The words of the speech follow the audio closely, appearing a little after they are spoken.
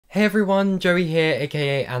Hey everyone, Joey here,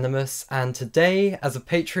 aka Animus, and today, as a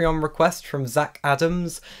Patreon request from Zach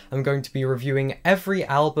Adams, I'm going to be reviewing every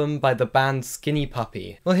album by the band Skinny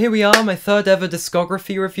Puppy. Well, here we are, my third ever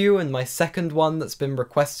discography review, and my second one that's been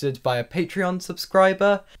requested by a Patreon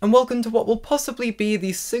subscriber, and welcome to what will possibly be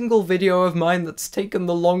the single video of mine that's taken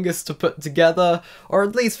the longest to put together, or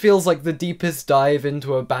at least feels like the deepest dive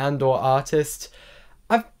into a band or artist.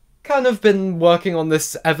 I've kind of been working on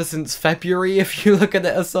this ever since February, if you look at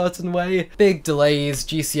it a certain way. Big delays,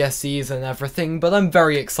 GCSEs and everything, but I'm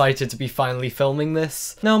very excited to be finally filming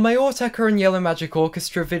this. Now, my Autechre and Yellow Magic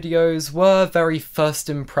Orchestra videos were very first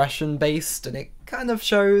impression based, and it kind of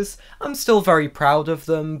shows. I'm still very proud of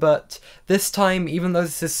them, but this time, even though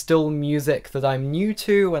this is still music that I'm new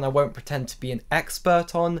to and I won't pretend to be an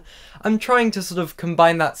expert on, I'm trying to sort of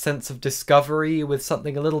combine that sense of discovery with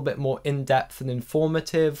something a little bit more in-depth and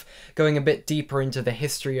informative, going a bit deeper into the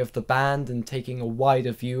history of the band and taking a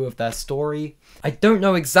wider view of their story. I don't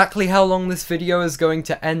know exactly how long this video is going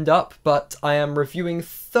to end up, but I am reviewing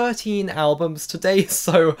 13 albums today,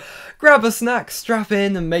 so grab a snack, strap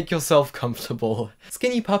in, and make yourself comfortable.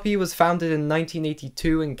 Skinny Puppy was founded in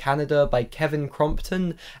 1982 in Canada by Kevin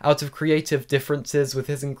Crompton out of creative differences with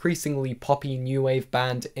his increasingly poppy new wave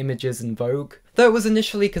band Images in Vogue. Though it was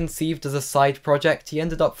initially conceived as a side project, he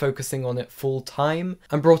ended up focusing on it full time,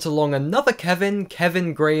 and brought along another Kevin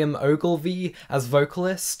Graham Ogilvie, as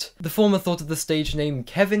vocalist. The former thought of the stage name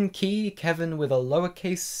Kevin Key, Kevin with a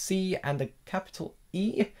lowercase c and a capital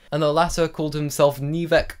E, and the latter called himself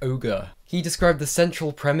Nevek Ogre. He described the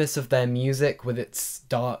central premise of their music with its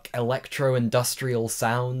dark electro-industrial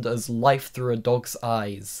sound as life through a dog's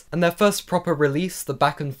eyes. And their first proper release, the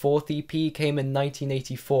Back and Forth EP, came in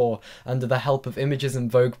 1984 under the help of Images in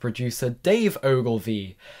Vogue producer Dave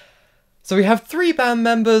Ogilvie. So we have 3 band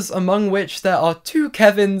members, among which there are 2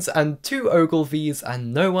 Kevins and 2 Ogilvies,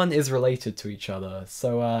 and no one is related to each other.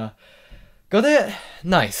 So, got it?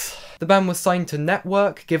 Nice. The band was signed to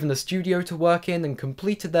Network, given a studio to work in, and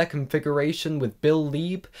completed their configuration with Bill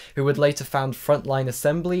Lieb, who would later found Frontline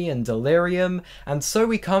Assembly and Delirium, and so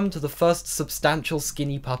we come to the first substantial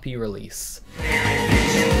Skinny Puppy release.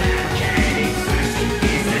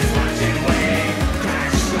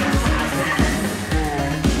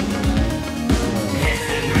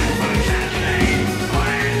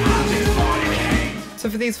 So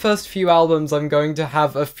for these first few albums, I'm going to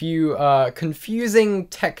have a few confusing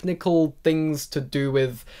technical things to do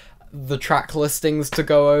with the track listings to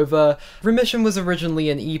go over. Remission was originally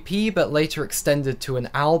an EP, but later extended to an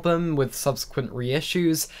album with subsequent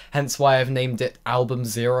reissues, hence why I've named it Album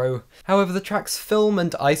 0. However, the tracks Film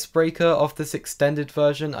and Icebreaker of this extended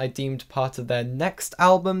version I deemed part of their next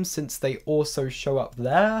album, since they also show up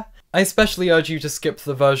there. I especially urge you to skip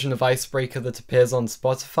the version of Icebreaker that appears on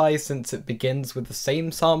Spotify, since it begins with the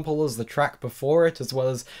same sample as the track before it, as well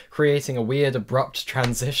as creating a weird abrupt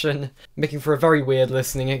transition, making for a very weird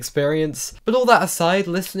listening experience. But all that aside,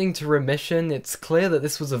 listening to Remission, it's clear that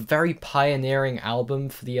this was a very pioneering album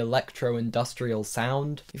for the electro-industrial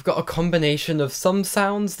sound. You've got a combination of some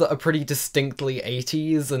sounds that are pretty distinctly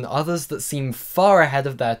 80s, and others that seem far ahead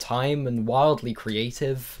of their time and wildly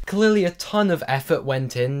creative. Clearly a ton of effort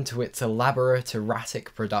went into its elaborate,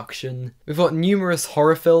 erratic production. We've got numerous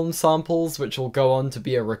horror film samples, which will go on to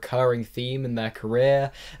be a recurring theme in their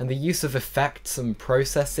career, and the use of effects and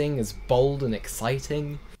processing is bold and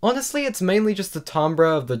exciting. Honestly, it's mainly just the timbre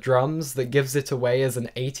of the drums that gives it away as an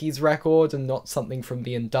 80s record and not something from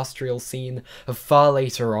the industrial scene of far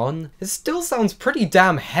later on. It still sounds pretty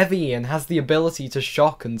damn heavy and has the ability to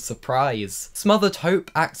shock and surprise. Smothered Hope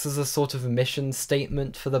acts as a sort of mission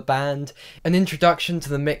statement for the band, an introduction to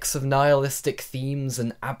the mix of nihilistic themes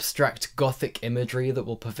and abstract gothic imagery that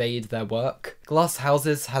will pervade their work. Glass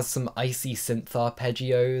Houses has some icy synth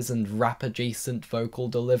arpeggios and rap-adjacent vocal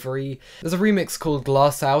delivery. There's a remix called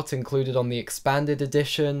Glass Out included on the expanded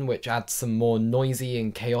edition, which adds some more noisy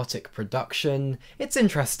and chaotic production. It's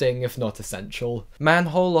interesting, if not essential.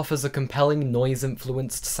 Manhole offers a compelling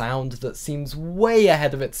noise-influenced sound that seems way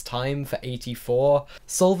ahead of its time for 84.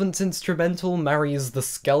 Solvent's instrumental marries the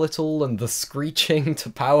skeletal and the screeching to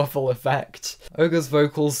powerful effect. Ogre's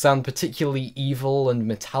vocals sound particularly evil and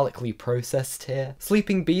metallically processed here.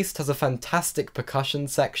 Sleeping Beast has a fantastic percussion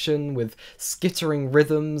section with skittering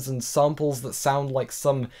rhythms and samples that sound like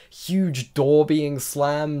some huge door being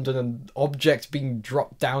slammed and an object being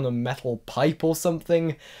dropped down a metal pipe or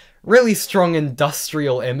something. really strong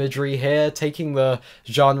industrial imagery here, taking the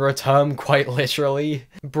genre term quite literally.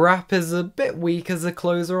 Brap is a bit weak as a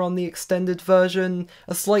closer on the extended version,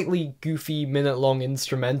 a slightly goofy minute-long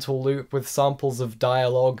instrumental loop with samples of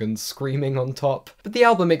dialogue and screaming on top, but the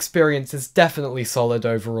album experience is definitely solid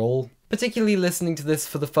overall. Particularly listening to this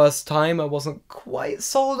for the first time, I wasn't quite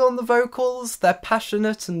sold on the vocals. They're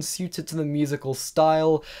passionate and suited to the musical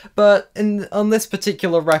style, but on this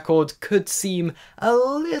particular record could seem a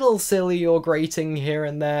little silly or grating here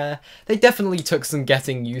and there. They definitely took some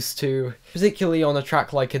getting used to, particularly on a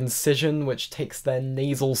track like Incision, which takes their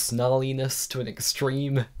nasal snarliness to an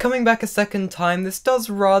extreme. Coming back a second time, this does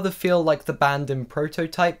rather feel like the band in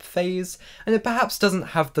prototype phase, and it perhaps doesn't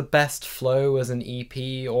have the best flow as an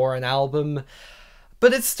EP or an album,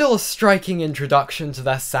 but it's still a striking introduction to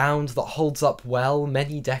their sound that holds up well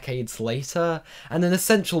many decades later, and an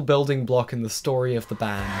essential building block in the story of the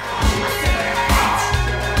band.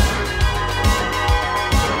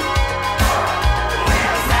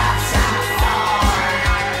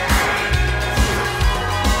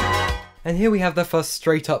 And here we have their first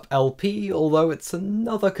straight-up LP, although it's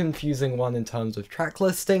another confusing one in terms of track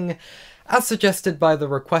listing. As suggested by the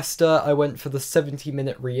requester, I went for the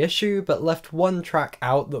 70-minute reissue, but left one track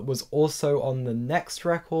out that was also on the next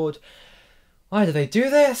record. Why do they do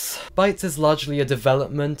this? Bites is largely a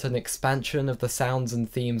development and expansion of the sounds and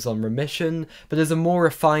themes on Remission, but is a more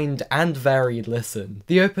refined and varied listen.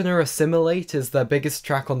 The opener Assimilate is their biggest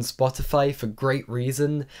track on Spotify for great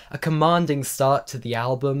reason, a commanding start to the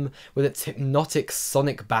album, with its hypnotic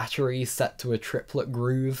sonic battery set to a triplet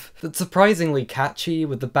groove that's surprisingly catchy,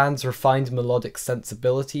 with the band's refined melodic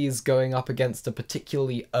sensibilities going up against a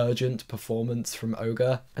particularly urgent performance from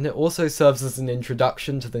Ogre. And it also serves as an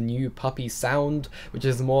introduction to the new Puppy sound, which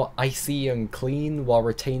is more icy and clean while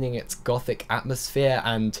retaining its gothic atmosphere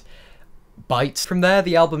and bite. From there,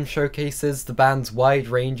 the album showcases the band's wide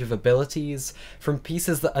range of abilities, from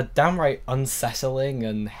pieces that are downright unsettling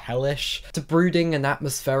and hellish, to brooding and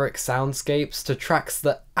atmospheric soundscapes, to tracks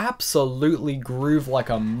that absolutely groove like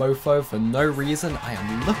a mofo for no reason. I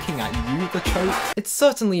am looking at you, the choke. It's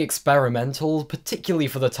certainly experimental, particularly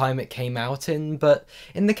for the time it came out in, but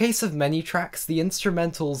in the case of many tracks, the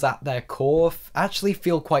instrumentals at their core actually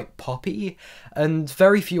feel quite poppy, and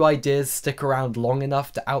very few ideas stick around long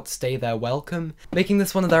enough to outstay their welcome, making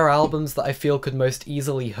this one of their albums that I feel could most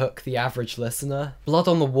easily hook the average listener. Blood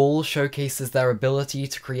on the Wall showcases their ability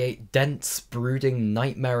to create dense, brooding,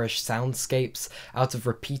 nightmarish soundscapes out of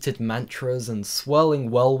repeated mantras and swirling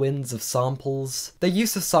whirlwinds of samples. Their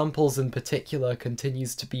use of samples in particular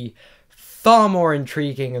continues to be far more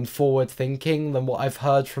intriguing and forward-thinking than what I've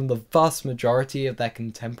heard from the vast majority of their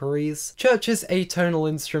contemporaries. Church's atonal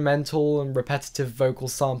instrumental and repetitive vocal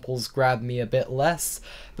samples grab me a bit less,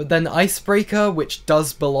 but then Icebreaker, which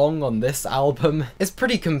does belong on this album, is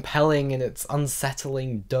pretty compelling in its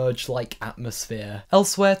unsettling, dirge-like atmosphere.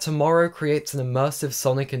 Elsewhere, Tomorrow creates an immersive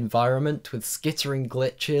sonic environment with skittering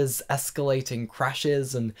glitches, escalating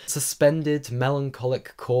crashes, and suspended,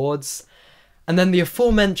 melancholic chords. And then the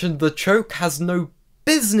aforementioned The Choke has no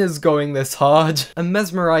business going this hard. A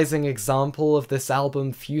mesmerizing example of this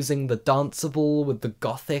album fusing the danceable with the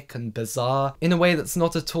gothic and bizarre in a way that's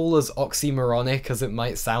not at all as oxymoronic as it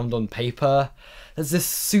might sound on paper. There's this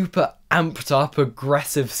super amped up,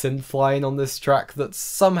 aggressive synth line on this track that's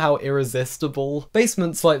somehow irresistible.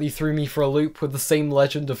 Basement slightly threw me for a loop with the same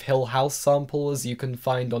Legend of Hill House sample as you can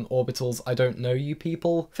find on Orbital's I Don't Know You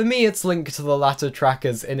People. For me, its link to the latter track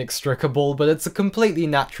is inextricable, but it's a completely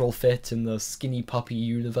natural fit in the Skinny Puppy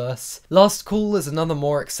universe. Last Call is another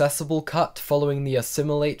more accessible cut, following the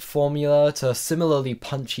Assimilate formula to similarly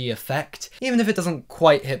punchy effect, even if it doesn't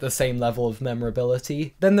quite hit the same level of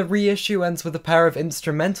memorability. Then the reissue ends with a pair of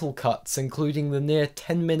instrumental cuts, including the near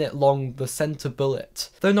 10-minute long The Center Bullet.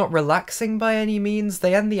 Though not relaxing by any means,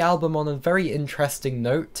 they end the album on a very interesting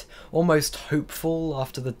note, almost hopeful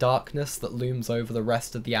after the darkness that looms over the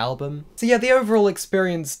rest of the album. So yeah, the overall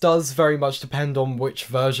experience does very much depend on which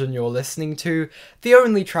version you're listening to. The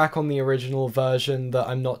only track on the original version that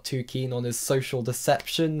I'm not too keen on is Social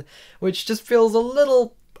Deception, which just feels a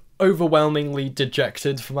little overwhelmingly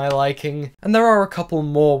dejected for my liking, and there are a couple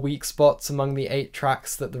more weak spots among the 8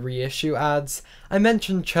 tracks that the reissue adds. I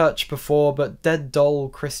mentioned Church before, but Dead Doll,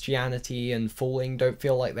 Christianity, and Falling don't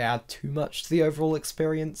feel like they add too much to the overall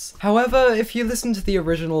experience. However, if you listen to the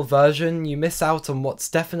original version, you miss out on what's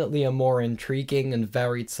definitely a more intriguing and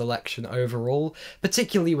varied selection overall,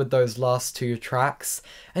 particularly with those last 2 tracks,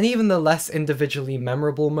 and even the less individually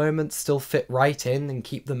memorable moments still fit right in and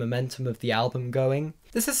keep the momentum of the album going.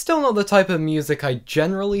 This is still not the type of music I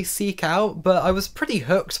generally seek out, but I was pretty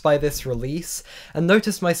hooked by this release, and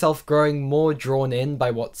noticed myself growing more drawn in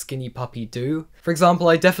by what Skinny Puppy do. For example,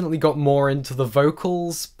 I definitely got more into the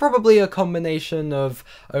vocals, probably a combination of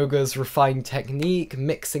Ogre's refined technique,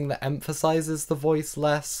 mixing that emphasizes the voice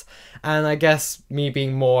less, and I guess me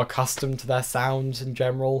being more accustomed to their sound in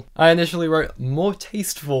general. I initially wrote more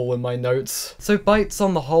tasteful in my notes. So Bites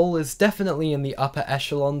on the whole is definitely in the upper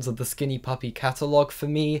echelons of the Skinny Puppy catalogue for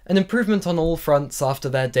me, an improvement on all fronts after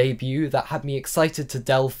their debut that had me excited to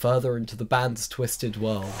delve further into the band's twisted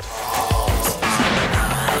world.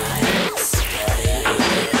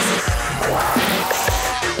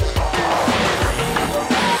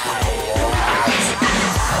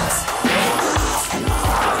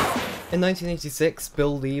 In 1986,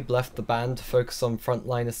 Bill Leeb left the band to focus on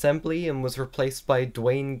frontline assembly and was replaced by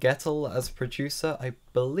Dwayne Gettel as producer. I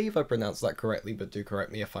believe I pronounced that correctly, but do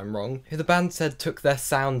correct me if I'm wrong. Who the band said took their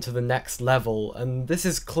sound to the next level, and this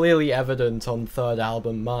is clearly evident on third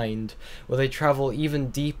album Mind, where they travel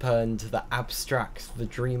even deeper into the abstract, the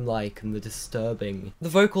dreamlike, and the disturbing. The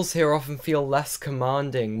vocals here often feel less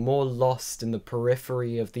commanding, more lost in the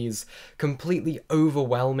periphery of these completely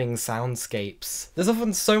overwhelming soundscapes. There's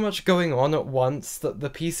often so much going on at once that the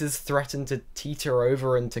pieces threaten to teeter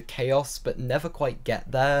over into chaos but never quite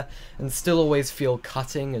get there, and still always feel cutting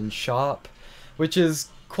and sharp, which is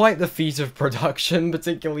quite the feat of production,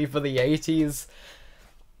 particularly for the 80s.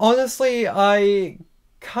 Honestly, I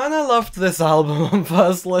kinda loved this album on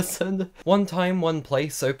first listen. One Time, One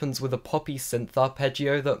Place opens with a poppy synth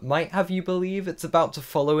arpeggio that might have you believe it's about to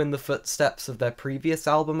follow in the footsteps of their previous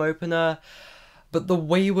album opener, but the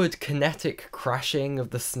wayward kinetic crashing of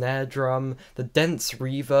the snare drum, the dense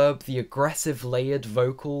reverb, the aggressive layered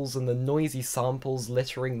vocals, and the noisy samples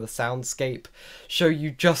littering the soundscape show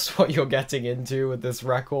you just what you're getting into with this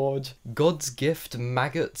record. God's Gift,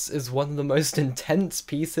 Maggots is one of the most intense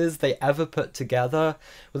pieces they ever put together,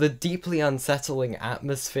 with a deeply unsettling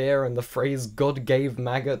atmosphere and the phrase "God gave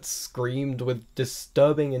maggots" screamed with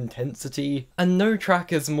disturbing intensity. And no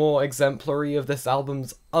track is more exemplary of this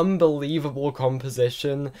album's unbelievable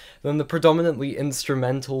composition than the predominantly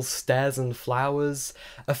instrumental Stairs and Flowers,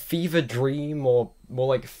 a fever dream, or more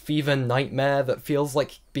like fever nightmare that feels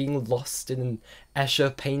like being lost in an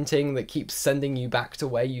Escher painting that keeps sending you back to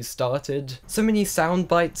where you started. So many sound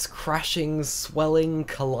bites, crashing, swelling,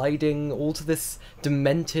 colliding, all to this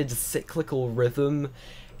demented cyclical rhythm.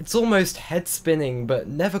 It's almost head-spinning, but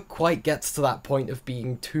never quite gets to that point of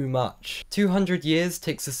being too much. 200 Years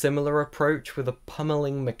takes a similar approach with a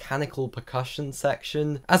pummeling mechanical percussion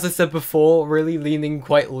section. As I said before, really leaning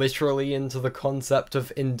quite literally into the concept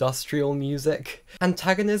of industrial music.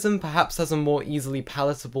 Antagonism perhaps has a more easily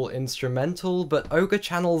palatable instrumental, but Ogre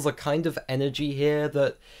channels a kind of energy here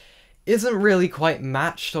that isn't really quite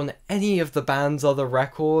matched on any of the band's other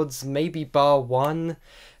records, maybe bar one,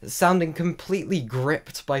 sounding completely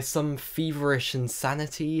gripped by some feverish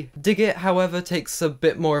insanity. Dig It, however, takes a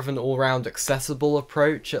bit more of an all-round accessible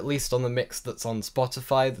approach, at least on the mix that's on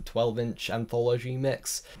Spotify, the 12-inch anthology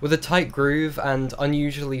mix, with a tight groove and,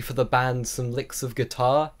 unusually for the band, some licks of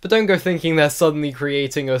guitar. But don't go thinking they're suddenly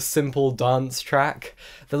creating a simple dance track.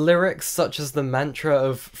 The lyrics, such as the mantra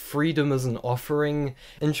of "freedom as an offering,"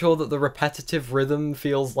 ensure that the repetitive rhythm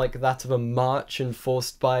feels like that of a march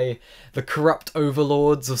enforced by the corrupt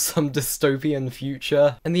overlords of some dystopian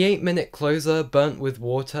future. And the 8-minute closer, Burnt with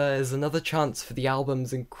Water, is another chance for the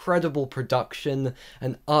album's incredible production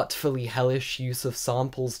and artfully hellish use of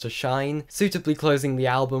samples to shine, suitably closing the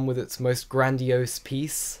album with its most grandiose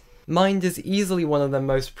piece. Mind is easily one of their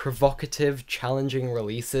most provocative, challenging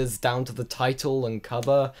releases, down to the title and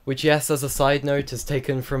cover, which, yes, as a side note, is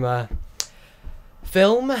taken from a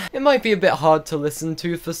film. It might be a bit hard to listen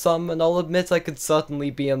to for some, and I'll admit I could certainly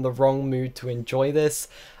be in the wrong mood to enjoy this.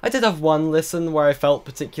 I did have one listen where I felt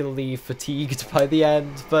particularly fatigued by the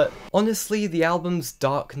end, but honestly, the album's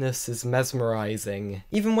darkness is mesmerizing.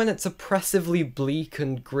 Even when it's oppressively bleak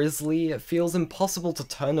and grisly, it feels impossible to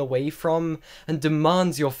turn away from, and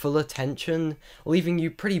demands your full attention, leaving you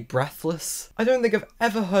pretty breathless. I don't think I've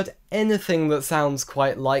ever heard anything that sounds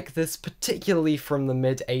quite like this, particularly from the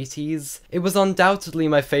mid-80s. It was undoubtedly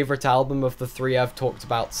my favourite album of the three I've talked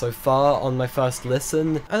about so far on my first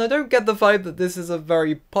listen, and I don't get the vibe that this is a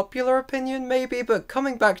very popular opinion maybe, but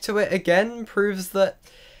coming back to it again proves that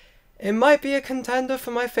it might be a contender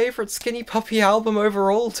for my favourite Skinny Puppy album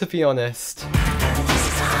overall, to be honest.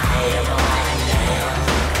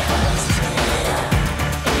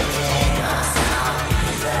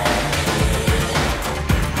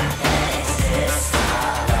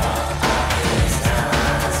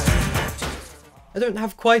 I don't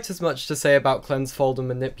have quite as much to say about Cleanse, Fold and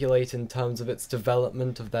Manipulate in terms of its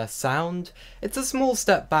development of their sound. It's a small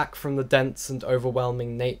step back from the dense and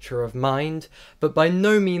overwhelming nature of Mind, but by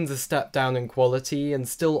no means a step down in quality, and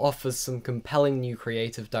still offers some compelling new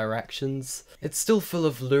creative directions. It's still full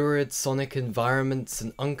of lurid sonic environments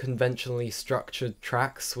and unconventionally structured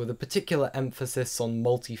tracks, with a particular emphasis on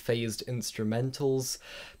multi-phased instrumentals,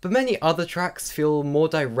 but many other tracks feel more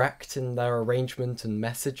direct in their arrangement and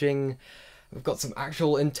messaging. We've got some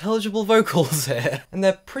actual intelligible vocals here, and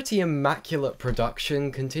their pretty immaculate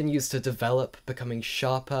production continues to develop, becoming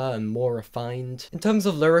sharper and more refined. In terms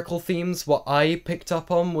of lyrical themes, what I picked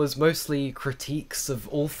up on was mostly critiques of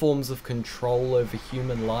all forms of control over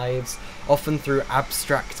human lives, often through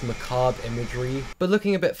abstract, macabre imagery. But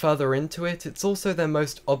looking a bit further into it, it's also their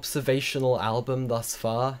most observational album thus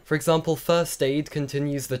far. For example, First Aid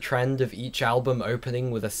continues the trend of each album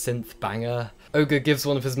opening with a synth banger. Ogre gives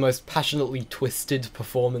one of his most passionately twisted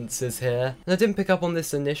performances here. And I didn't pick up on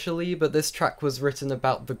this initially, but this track was written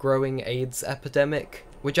about the growing AIDS epidemic,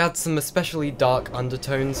 which adds some especially dark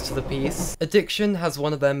undertones to the piece. Addiction has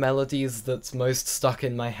one of their melodies that's most stuck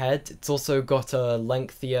in my head. It's also got a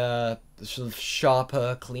lengthier, sort of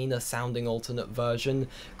sharper, cleaner sounding alternate version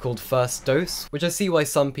called First Dose, which I see why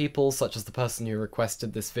some people, such as the person who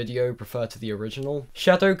requested this video, prefer to the original.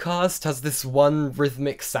 Shadowcast has this one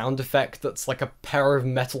rhythmic sound effect that's like a pair of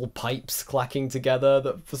metal pipes clacking together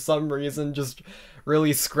that for some reason just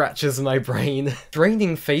really scratches my brain.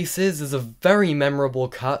 Draining Faces is a very memorable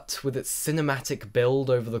cut, with its cinematic build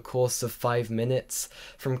over the course of 5 minutes,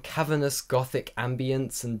 from cavernous gothic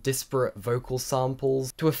ambience and disparate vocal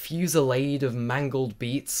samples, to a fusillade of mangled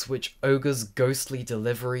beats which Ogre's ghostly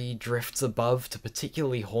delivery drifts above to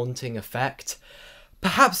particularly haunting effect.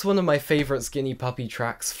 Perhaps one of my favourite Skinny Puppy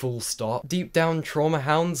tracks, full stop. Deep Down Trauma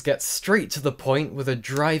Hounds gets straight to the point with a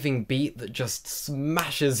driving beat that just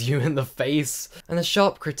smashes you in the face, and a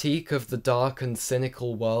sharp critique of the dark and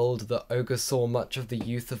cynical world that Ogre saw much of the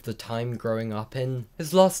youth of the time growing up in.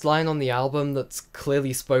 His last line on the album that's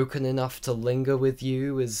clearly spoken enough to linger with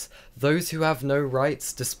you is, "Those who have no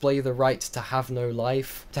rights display the right to have no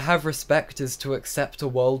life. To have respect is to accept a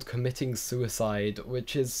world committing suicide,"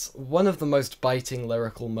 which is one of the most biting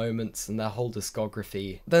lyrical moments in their whole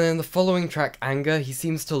discography. Then in the following track, Anger, he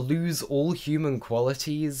seems to lose all human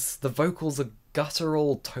qualities. The vocals are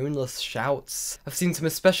guttural, toneless shouts. I've seen some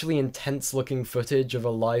especially intense looking footage of a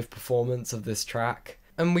live performance of this track.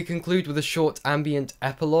 And we conclude with a short ambient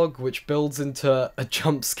epilogue, which builds into a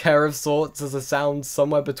jump scare of sorts as a sound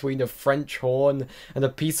somewhere between a French horn and a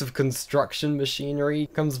piece of construction machinery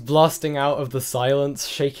comes blasting out of the silence,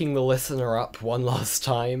 shaking the listener up one last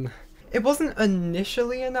time. It wasn't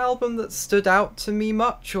initially an album that stood out to me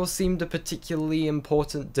much or seemed a particularly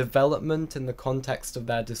important development in the context of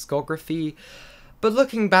their discography, but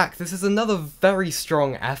looking back, this is another very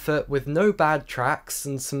strong effort with no bad tracks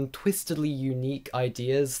and some twistedly unique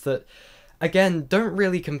ideas that, again, don't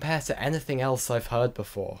really compare to anything else I've heard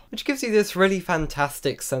before, which gives you this really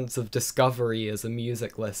fantastic sense of discovery as a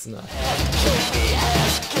music listener.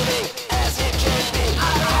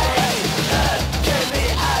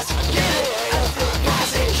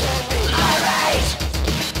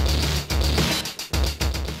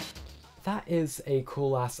 That is a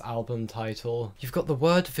cool-ass album title. You've got the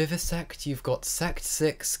word Vivisect, you've got Sect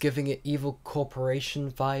 6 giving it Evil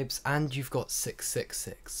Corporation vibes, and you've got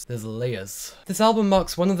 666. There's layers. This album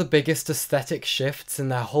marks one of the biggest aesthetic shifts in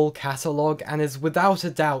their whole catalogue, and is without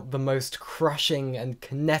a doubt the most crushing and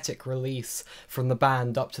kinetic release from the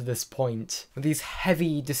band up to this point, with these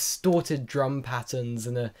heavy, distorted drum patterns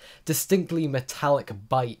and a distinctly metallic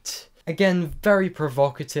bite. Again, very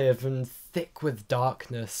provocative and thick with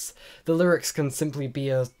darkness. The lyrics can simply be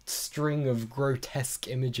a string of grotesque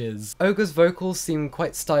images. Ogre's vocals seem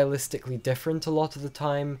quite stylistically different a lot of the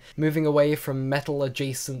time, moving away from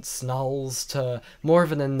metal-adjacent snarls to more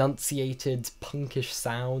of an enunciated, punkish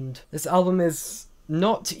sound. This album is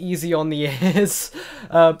not easy on the ears,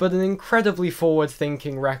 but an incredibly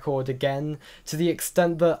forward-thinking record again, to the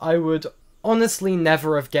extent that I would honestly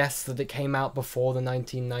never have guessed that it came out before the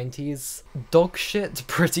 1990s. Dogshit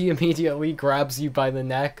pretty immediately grabs you by the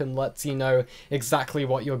neck and lets you know exactly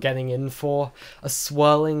what you're getting in for. A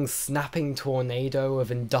swirling, snapping tornado of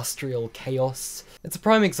industrial chaos. It's a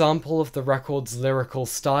prime example of the record's lyrical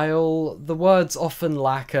style. The words often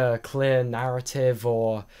lack a clear narrative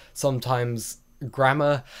or sometimes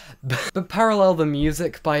grammar, but parallel the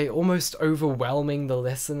music by almost overwhelming the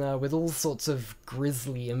listener with all sorts of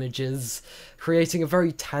grisly images, creating a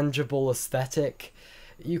very tangible aesthetic.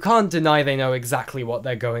 you can't deny they know exactly what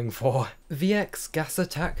they're going for. VX Gas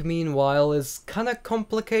Attack, meanwhile, is kinda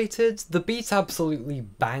complicated. The beat absolutely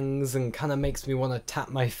bangs and kinda makes me want to tap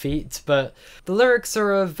my feet, but the lyrics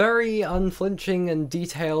are a very unflinching and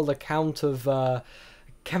detailed account of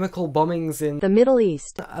chemical bombings in the Middle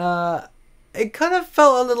East. It kind of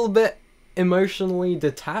felt a little bit emotionally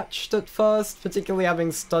detached at first, particularly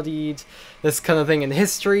having studied this kind of thing in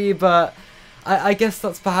history, but I guess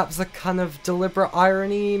that's perhaps a kind of deliberate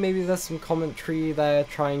irony. Maybe there's some commentary they're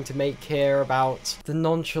trying to make here about the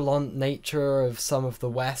nonchalant nature of some of the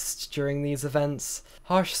West during these events.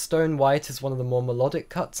 Harsh Stone White is one of the more melodic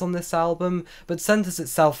cuts on this album, but centers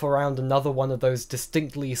itself around another one of those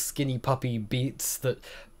distinctly Skinny Puppy beats that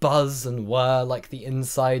buzz and whir like the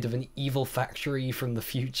inside of an evil factory from the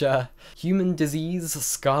future. Human Disease,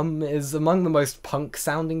 S.K.U.M.M, is among the most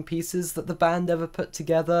punk-sounding pieces that the band ever put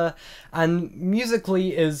together, and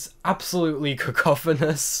musically is absolutely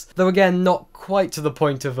cacophonous, though again not quite to the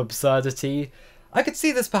point of absurdity. I could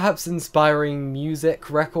see this perhaps inspiring music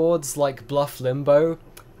records like Bluff Limbo,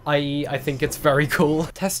 i.e. I think it's very cool.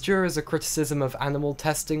 Texture is a criticism of animal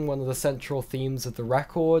testing, one of the central themes of the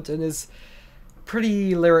record, and is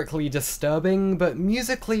pretty lyrically disturbing, but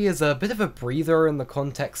musically is a bit of a breather in the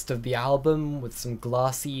context of the album, with some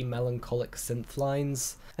glassy, melancholic synth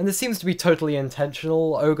lines. And this seems to be totally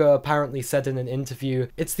intentional. Ogre apparently said in an interview,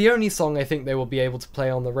 "It's the only song I think they will be able to play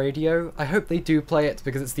on the radio. I hope they do play it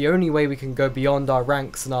because it's the only way we can go beyond our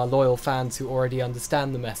ranks and our loyal fans who already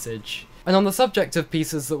understand the message." And on the subject of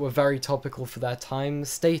pieces that were very topical for their time,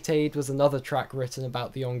 State Aid was another track written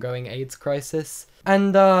about the ongoing AIDS crisis.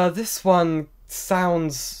 And this one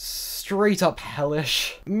sounds straight up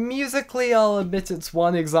hellish. Musically, I'll admit it's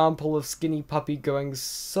one example of Skinny Puppy going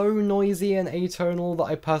so noisy and atonal that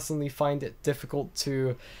I personally find it difficult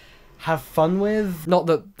to have fun with. Not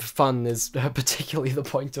that fun is particularly the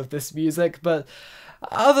point of this music, but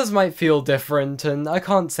others might feel different, and I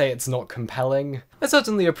can't say it's not compelling. I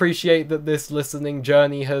certainly appreciate that this listening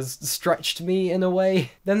journey has stretched me in a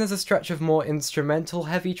way. Then there's a stretch of more instrumental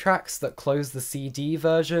heavy tracks that close the CD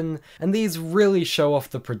version, and these really show off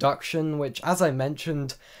the production, which, as I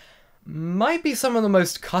mentioned, might be some of the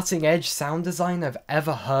most cutting-edge sound design I've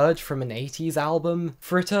ever heard from an 80s album.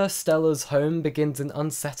 Fritter, Stella's Home, begins in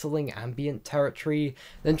unsettling ambient territory,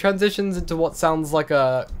 then transitions into what sounds like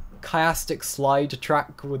a chiastic slide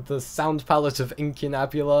track with the sound palette of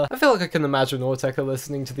Incunabula. I feel like I can imagine Autechre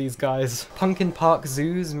listening to these guys. Pumpkin Park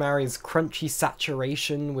Zoos marries crunchy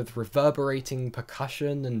saturation with reverberating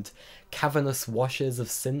percussion and cavernous washes of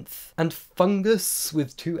synth. And Fungus,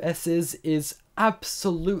 with 2 S's, is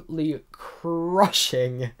absolutely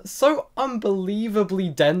crushing. So unbelievably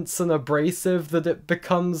dense and abrasive that it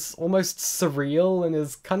becomes almost surreal and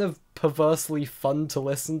is kind of perversely fun to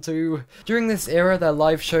listen to. During this era, their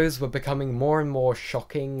live shows were becoming more and more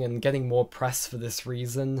shocking and getting more press for this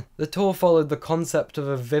reason. The tour followed the concept of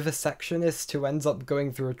a vivisectionist who ends up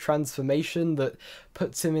going through a transformation that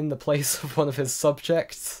puts him in the place of one of his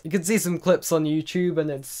subjects. You can see some clips on YouTube and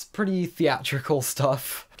it's pretty theatrical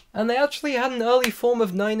stuff. And they actually had an early form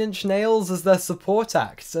of Nine Inch Nails as their support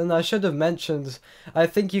act, and I should have mentioned, I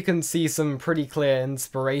think you can see some pretty clear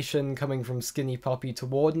inspiration coming from Skinny Puppy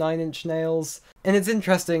toward Nine Inch Nails. And it's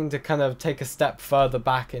interesting to kind of take a step further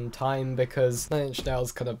back in time, because Nine Inch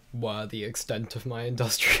Nails kind of were the extent of my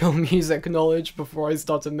industrial music knowledge before I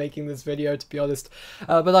started making this video, to be honest,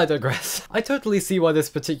 but I digress. I totally see why this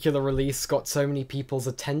particular release got so many people's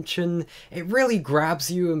attention. It really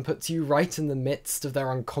grabs you and puts you right in the midst of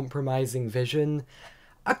their uncompromising vision.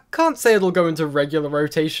 I can't say it'll go into regular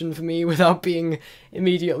rotation for me without being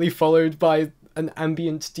immediately followed by an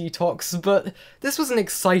ambient detox, but this was an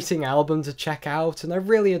exciting album to check out, and I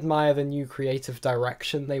really admire the new creative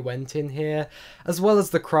direction they went in here, as well as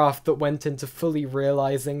the craft that went into fully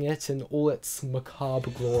realising it in all its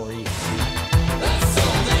macabre glory.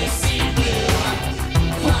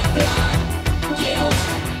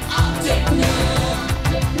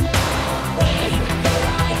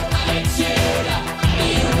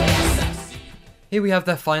 Here we have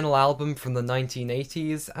their final album from the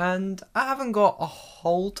 1980s, and I haven't got a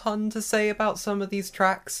whole ton to say about some of these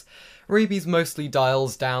tracks. Rabies mostly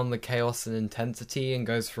dials down the chaos and intensity and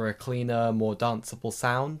goes for a cleaner, more danceable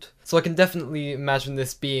sound. So I can definitely imagine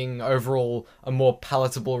this being overall a more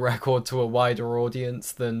palatable record to a wider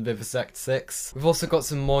audience than VIVIsectVI. We've also got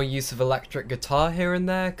some more use of electric guitar here and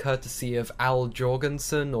there, courtesy of Al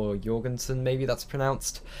Jorgensen, or Jorgensen maybe that's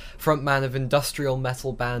pronounced, frontman of industrial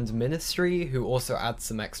metal band Ministry, who also adds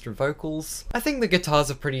some extra vocals. I think the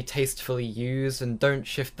guitars are pretty tastefully used and don't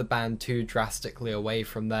shift the band too drastically away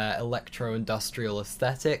from their electro electro-industrial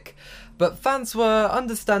aesthetic, but fans were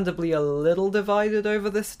understandably a little divided over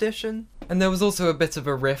this edition. And there was also a bit of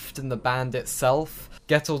a rift in the band itself.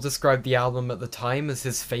 Gettel described the album at the time as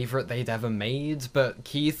his favourite they'd ever made, but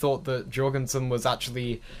Key thought that Jorgensen was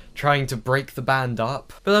actually trying to break the band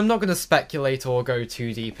up. But I'm not going to speculate or go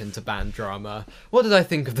too deep into band drama. What did I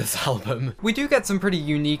think of this album? We do get some pretty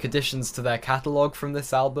unique additions to their catalogue from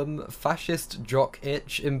this album. Fascist Jock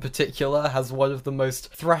Itch in particular has one of the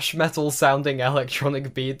most thrash metal sounding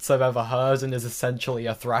electronic beats I've ever heard and is essentially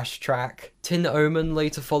a thrash track. Tin Omen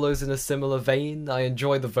later follows in a similar vein. I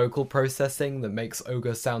enjoy the vocal processing that makes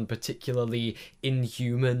Ogre sound particularly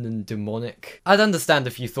inhuman and demonic. I'd understand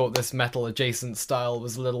if you thought this metal adjacent style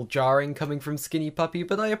was a little jarring coming from Skinny Puppy,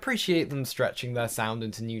 but I appreciate them stretching their sound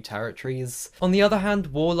into new territories. On the other hand,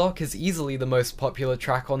 Worlock is easily the most popular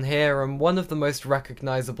track on here and one of the most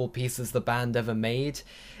recognisable pieces the band ever made.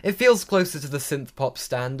 It feels closer to the synth pop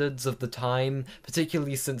standards of the time,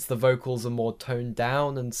 particularly since the vocals are more toned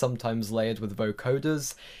down and sometimes layered with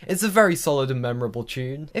vocoders. It's a very solid and memorable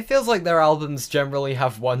tune. It feels like their albums generally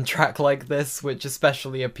have one track like this, which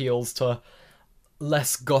especially appeals to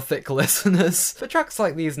less gothic listeners. But tracks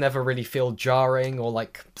like these never really feel jarring or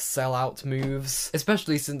like sellout moves,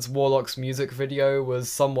 especially since Worlock's music video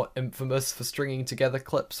was somewhat infamous for stringing together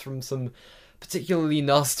clips from some particularly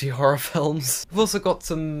nasty horror films. We've also got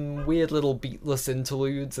some weird little beatless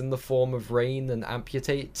interludes in the form of Rain and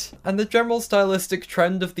Amputate. And the general stylistic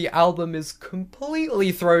trend of the album is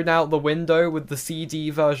completely thrown out the window with the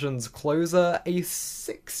CD version's closer, a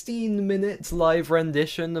 16-minute live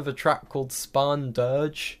rendition of a track called Span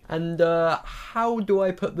Dirge. And how do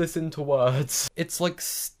I put this into words? It's like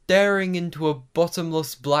staring into a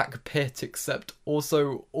bottomless black pit, except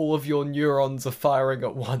also all of your neurons are firing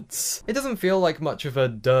at once. It doesn't feel like much of a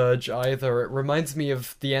dirge either. It reminds me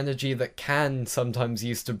of the energy that Can sometimes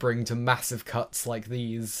used to bring to massive cuts like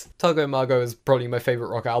these. Targo Margo is probably my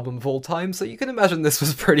favourite rock album of all time, so you can imagine this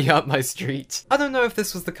was pretty up my street. I don't know if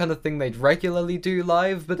this was the kind of thing they'd regularly do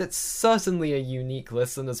live, but it's certainly a unique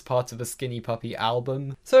listen as part of a Skinny Puppy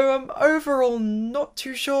album. So I'm overall not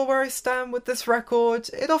too sure where I stand with this record.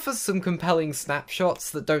 It offers some compelling snapshots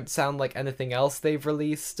that don't sound like anything else they've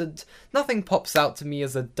released, and nothing pops out to me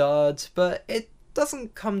as a dud, but it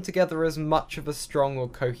doesn't come together as much of a strong or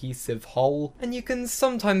cohesive whole, and you can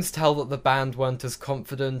sometimes tell that the band weren't as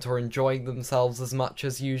confident or enjoying themselves as much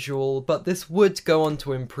as usual, but this would go on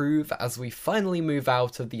to improve as we finally move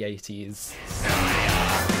out of the 80s.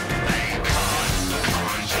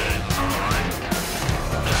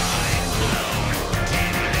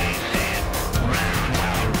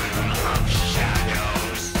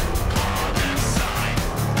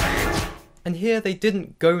 And here they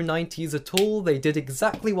didn't go 90s at all, they did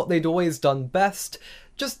exactly what they'd always done best,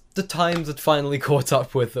 just the times had finally caught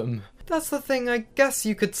up with them. That's the thing, I guess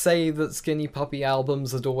you could say that Skinny Puppy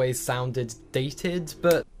albums had always sounded dated,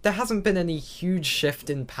 but there hasn't been any huge shift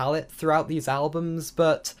in palette throughout these albums,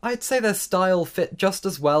 but I'd say their style fit just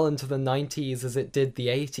as well into the 90s as it did the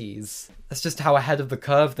 80s. That's just how ahead of the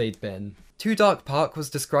curve they'd been. Too Dark Park was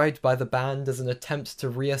described by the band as an attempt to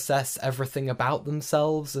reassess everything about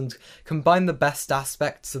themselves and combine the best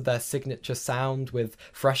aspects of their signature sound with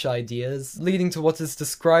fresh ideas, leading to what is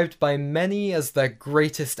described by many as their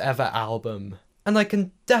greatest ever album. And I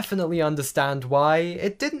can definitely understand why.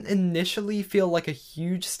 It didn't initially feel like a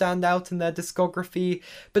huge standout in their discography,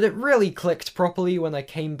 but it really clicked properly when I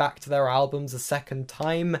came back to their albums a second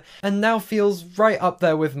time, and now feels right up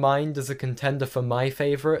there with mine as a contender for my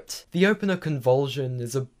favourite. The opener Convulsion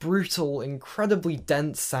is a brutal, incredibly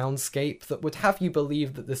dense soundscape that would have you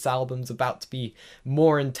believe that this album's about to be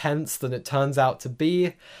more intense than it turns out to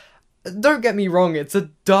be. Don't get me wrong, it's a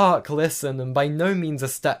dark listen and by no means a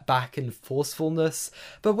step back in forcefulness,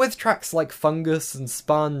 but with tracks like Fungus and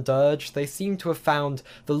Span Dirge, they seem to have found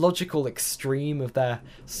the logical extreme of their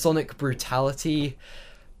sonic brutality.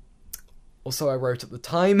 Also, I wrote at the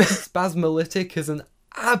time, Spasmolytic is an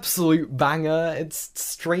absolute banger. It's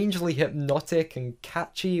strangely hypnotic and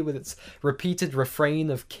catchy with its repeated refrain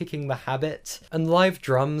of kicking the habit, and live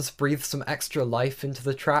drums breathe some extra life into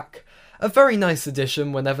the track. A very nice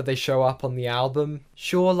addition whenever they show up on the album.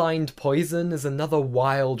 Shorelined Poison is another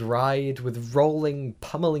wild ride with rolling,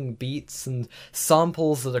 pummeling beats and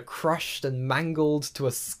samples that are crushed and mangled to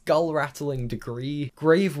a skull-rattling degree.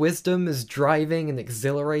 Grave Wisdom is driving and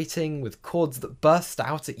exhilarating with chords that burst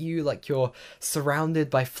out at you like you're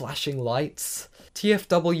surrounded by flashing lights.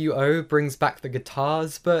 TFWO brings back the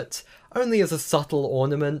guitars, but only as a subtle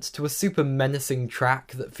ornament to a super menacing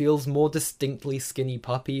track that feels more distinctly Skinny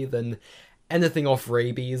Puppy than anything off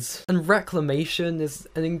Rabies. And Reclamation is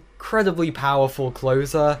an incredibly powerful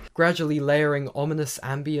closer, gradually layering ominous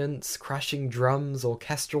ambience, crashing drums,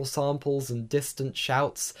 orchestral samples, and distant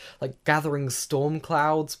shouts like gathering storm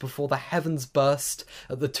clouds before the heavens burst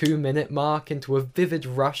at the 2-minute mark into a vivid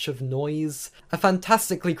rush of noise. A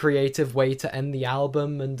fantastically creative way to end the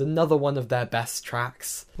album, and another one of their best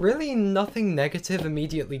tracks. Really, nothing negative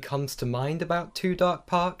immediately comes to mind about Too Dark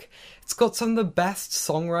Park. It's got some of the best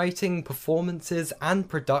songwriting, performances, and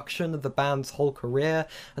production of the band's whole career,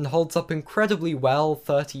 and holds up incredibly well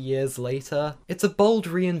 30 years later. It's a bold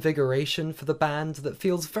reinvigoration for the band that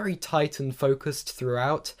feels very tight and focused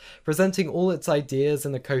throughout, presenting all its ideas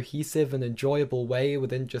in a cohesive and enjoyable way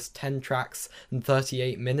within just 10 tracks and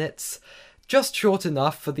 38 minutes. Just short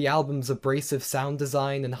enough for the album's abrasive sound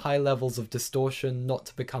design and high levels of distortion not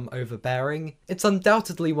to become overbearing. It's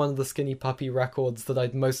undoubtedly one of the Skinny Puppy records that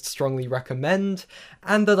I'd most strongly recommend,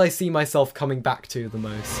 and that I see myself coming back to the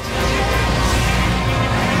most.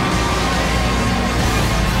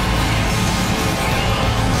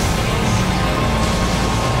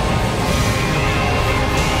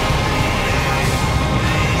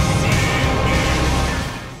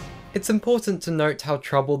 It's important to note how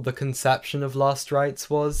troubled the conception of Last Rites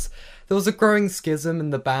was. There was a growing schism in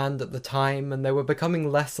the band at the time, and they were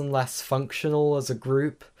becoming less and less functional as a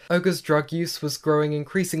group. Ogre's drug use was growing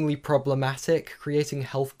increasingly problematic, creating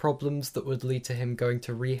health problems that would lead to him going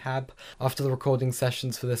to rehab after the recording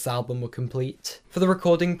sessions for this album were complete. For the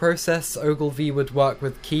recording process, Ogilvy would work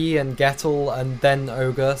with Key and Gettle and then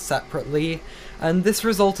Ogre separately, and this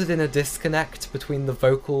resulted in a disconnect between the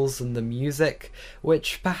vocals and the music,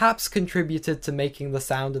 which perhaps contributed to making the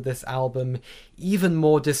sound of this album even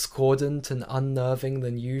more discordant and unnerving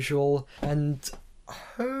than usual, and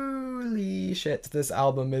holy shit, this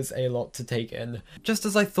album is a lot to take in. Just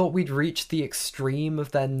as I thought we'd reached the extreme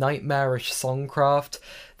of their nightmarish songcraft,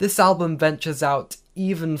 this album ventures out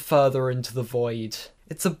even further into the void.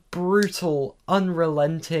 It's a brutal,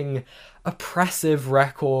 unrelenting, oppressive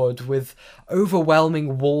record with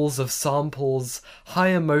overwhelming walls of samples, high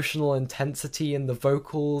emotional intensity in the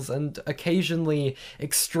vocals, and occasionally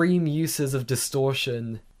extreme uses of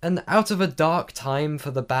distortion. And out of a dark time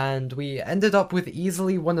for the band, we ended up with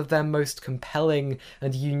easily one of their most compelling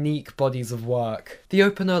and unique bodies of work. The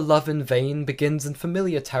opener Love in Vain begins in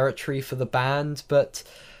familiar territory for the band, but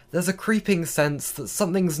there's a creeping sense that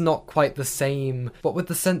something's not quite the same, what with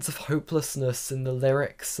the sense of hopelessness in the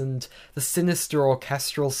lyrics and the sinister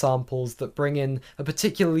orchestral samples that bring in a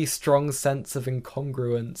particularly strong sense of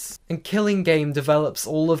incongruence. And Killing Game develops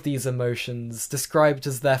all of these emotions, described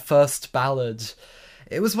as their first ballad.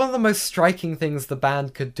 It was one of the most striking things the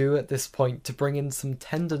band could do at this point to bring in some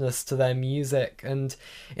tenderness to their music, and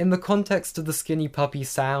in the context of the Skinny Puppy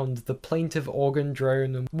sound, the plaintive organ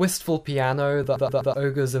drone and wistful piano, the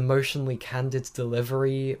Ogre's emotionally candid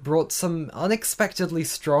delivery brought some unexpectedly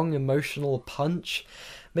strong emotional punch,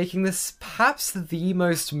 making this perhaps the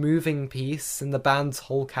most moving piece in the band's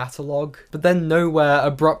whole catalogue. But then Knowhere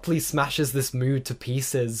abruptly smashes this mood to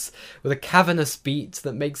pieces, with a cavernous beat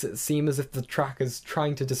that makes it seem as if the track is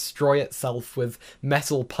trying to destroy itself with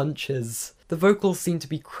metal punches. The vocals seem to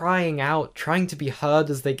be crying out, trying to be heard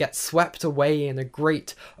as they get swept away in a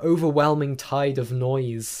great, overwhelming tide of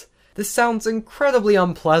noise. This sounds incredibly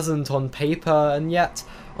unpleasant on paper, and yet,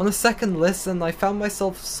 on a second listen, I found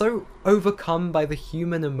myself so overcome by the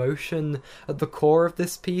human emotion at the core of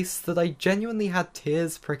this piece that I genuinely had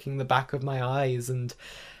tears pricking the back of my eyes and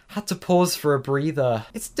had to pause for a breather.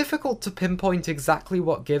 It's difficult to pinpoint exactly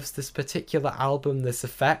what gives this particular album this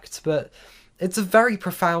effect, but it's a very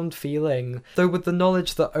profound feeling, though with the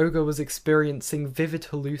knowledge that Ogre was experiencing vivid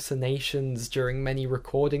hallucinations during many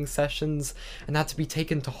recording sessions and had to be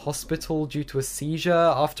taken to hospital due to a seizure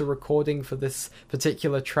after recording for this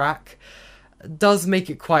particular track, does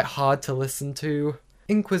make it quite hard to listen to.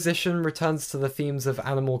 Inquisition returns to the themes of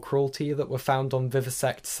animal cruelty that were found on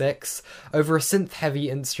VIVIsectVI over a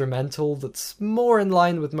synth-heavy instrumental that's more in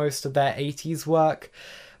line with most of their 80s work,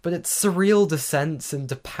 but its surreal descents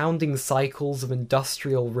into pounding cycles of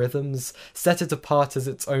industrial rhythms set it apart as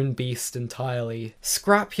its own beast entirely.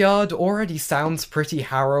 Scrapyard already sounds pretty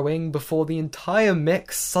harrowing before the entire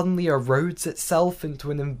mix suddenly erodes itself into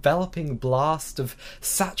an enveloping blast of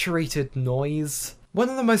saturated noise. One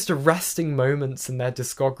of the most arresting moments in their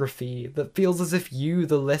discography that feels as if you,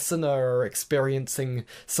 the listener, are experiencing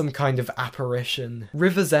some kind of apparition.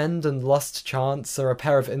 River's End and Lost Chance are a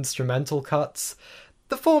pair of instrumental cuts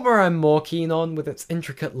The former I'm more keen on, with its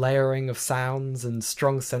intricate layering of sounds and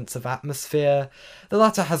strong sense of atmosphere. The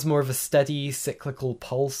latter has more of a steady, cyclical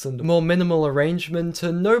pulse and more minimal arrangement,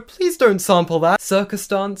 and no, please don't sample that! Circus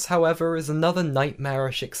Dance, however, is another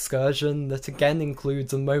nightmarish excursion that again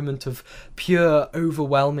includes a moment of pure,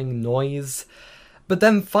 overwhelming noise, but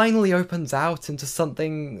then finally opens out into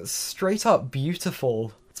something straight up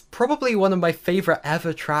beautiful. Probably one of my favourite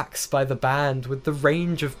ever tracks by the band, with the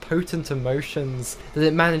range of potent emotions that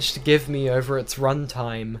it managed to give me over its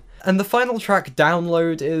runtime. And the final track,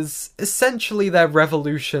 Download, is essentially their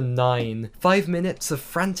Revolution 9. 5 minutes of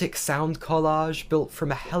frantic sound collage built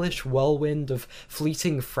from a hellish whirlwind of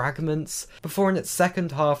fleeting fragments, before in its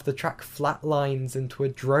second half the track flatlines into a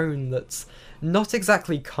drone that's not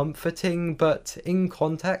exactly comforting, but in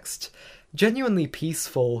context, genuinely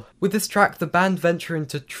peaceful. With this track, the band venture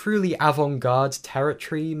into truly avant-garde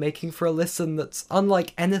territory, making for a listen that's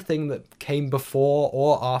unlike anything that came before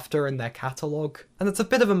or after in their catalogue. And it's a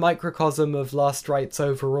bit of a microcosm of Last Rites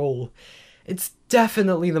overall. It's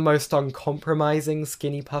definitely the most uncompromising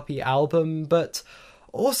Skinny Puppy album, but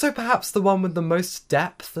also perhaps the one with the most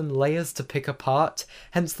depth and layers to pick apart,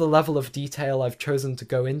 hence the level of detail I've chosen to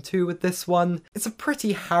go into with this one. It's a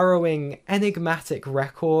pretty harrowing, enigmatic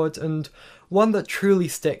record, and one that truly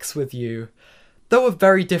sticks with you. Though a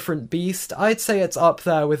very different beast, I'd say it's up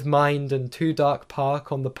there with Mind and Too Dark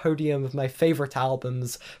Park on the podium of my favourite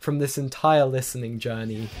albums from this entire listening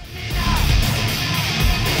journey.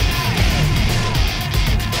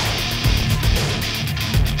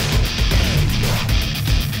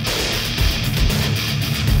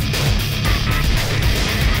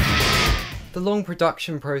 The long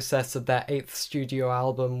production process of their 8th studio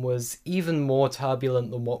album was even more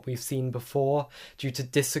turbulent than what we've seen before, due to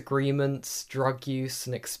disagreements, drug use,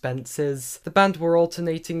 and expenses. The band were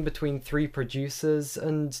alternating between 3 producers,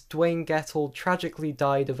 and Dwayne Gettle tragically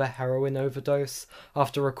died of a heroin overdose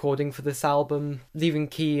after recording for this album, leaving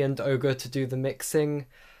Key and Ogre to do the mixing.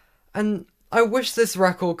 And I wish this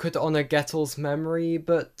record could honour Gettle's memory,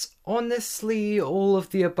 but honestly, all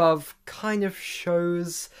of the above kind of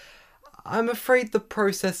shows. I'm afraid the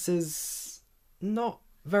process is not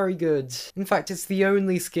very good. In fact, it's the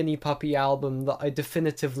only Skinny Puppy album that I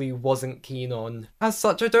definitively wasn't keen on. As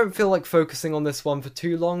such, I don't feel like focusing on this one for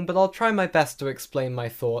too long, but I'll try my best to explain my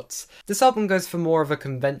thoughts. This album goes for more of a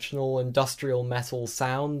conventional industrial metal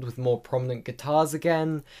sound, with more prominent guitars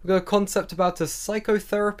again. We've got a concept about a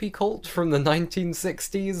psychotherapy cult from the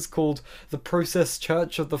 1960s called the Process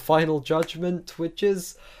Church of the Final Judgment, which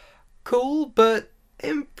is cool, but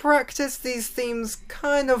in practice, these themes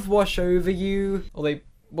kind of wash over you, or they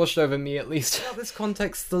washed over me at least. In this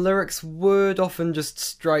context, the lyrics would often just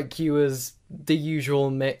strike you as the usual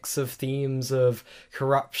mix of themes of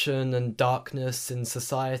corruption and darkness in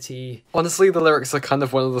society. Honestly, the lyrics are kind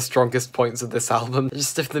of one of the strongest points of this album.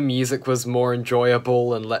 Just if the music was more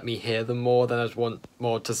enjoyable and let me hear them more, then I'd want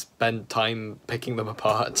more to spend time picking them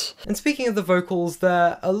apart. And speaking of the vocals,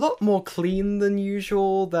 they're a lot more clean than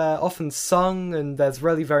usual. They're often sung and there's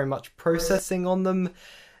really very much processing on them.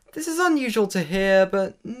 This is unusual to hear,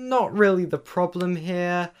 but not really the problem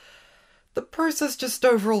here. The process just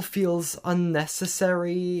overall feels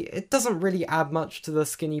unnecessary. It doesn't really add much to the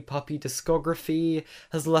Skinny Puppy discography,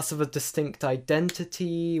 has less of a distinct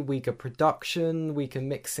identity, weaker production, weaker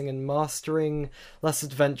mixing and mastering, less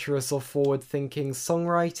adventurous or forward-thinking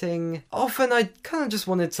songwriting. Often I kind of just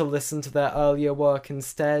wanted to listen to their earlier work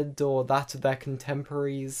instead, or that of their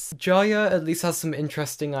contemporaries. Jahya at least has some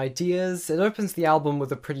interesting ideas. It opens the album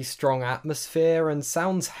with a pretty strong atmosphere and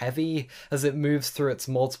sounds heavy as it moves through its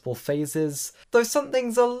multiple phases. Though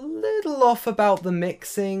something's a little off about the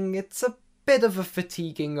mixing, it's a bit of a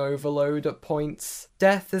fatiguing overload at points.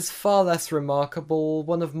 Death is far less remarkable,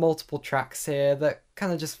 one of multiple tracks here that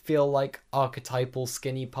kind of just feel like archetypal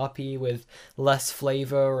Skinny Puppy with less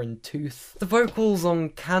flavour and tooth. The vocals on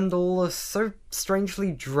Candle are so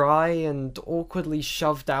strangely dry and awkwardly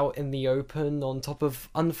shoved out in the open on top of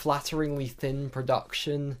unflatteringly thin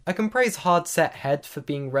production. I can praise Hard Set Head for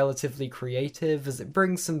being relatively creative, as it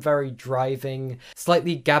brings some very driving,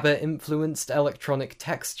 slightly gabba-influenced electronic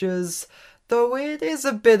textures, though it is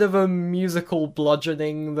a bit of a musical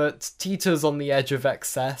bludgeoning that teeters on the edge of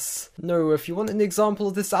excess. No, if you want an example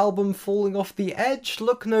of this album falling off the edge,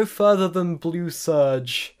 look no further than Blue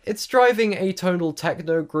Surge. Its driving atonal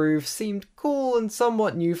techno groove seemed cool and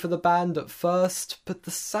somewhat new for the band at first, but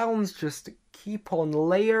the sounds just keep on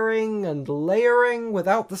layering and layering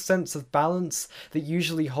without the sense of balance that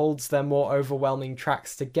usually holds their more overwhelming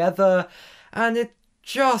tracks together, and it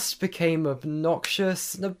just became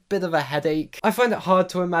obnoxious and a bit of a headache. I find it hard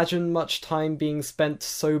to imagine much time being spent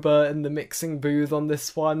sober in the mixing booth on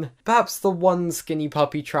this one. Perhaps the one Skinny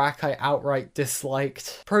Puppy track I outright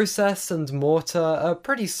disliked. Process and Mortar are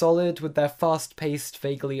pretty solid with their fast-paced,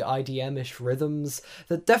 vaguely IDM-ish rhythms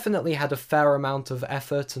that definitely had a fair amount of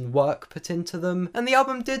effort and work put into them, and the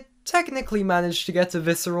album did technically managed to get a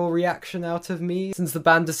visceral reaction out of me, since the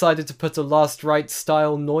band decided to put a Last Rite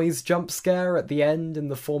style noise jump scare at the end in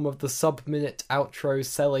the form of the sub-minute outro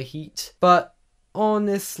Cellar Heat, but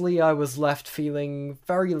honestly I was left feeling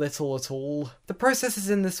very little at all. The process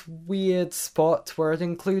is in this weird spot where it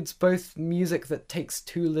includes both music that takes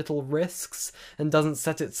too little risks and doesn't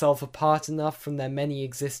set itself apart enough from their many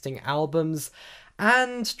existing albums,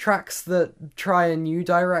 and tracks that try a new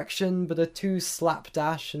direction but are too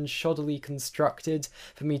slapdash and shoddily constructed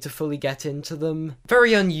for me to fully get into them.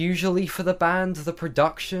 Very unusually for the band, the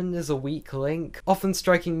production is a weak link, often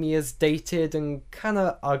striking me as dated and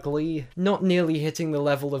kinda ugly, not nearly hitting the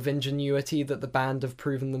level of ingenuity that the band have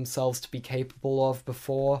proven themselves to be capable of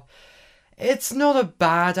before. It's not a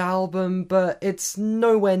bad album, but it's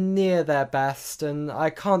nowhere near their best, and I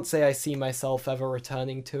can't say I see myself ever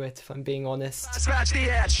returning to it, if I'm being honest. Scratch the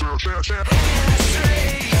edge.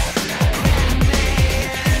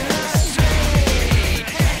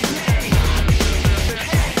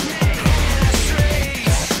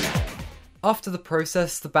 After the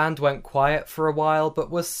process, the band went quiet for a while, but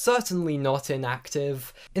was certainly not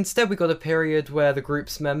inactive. Instead, we got a period where the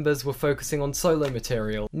group's members were focusing on solo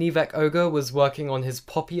material. Nivek Ogre was working on his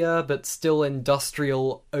poppier, but still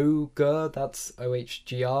industrial Ogre, that's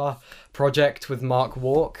OHGR, project with Mark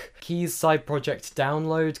Walk. Key's side project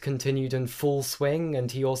Download continued in full swing,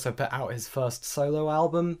 and he also put out his first solo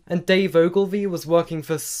album. And Dave Ogilvy was working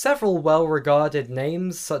for several well-regarded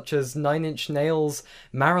names, such as Nine Inch Nails,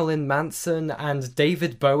 Marilyn Manson, and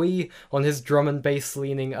David Bowie on his drum and bass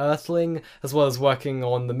leaning Earthling, as well as working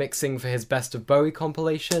on the mixing for his Best of Bowie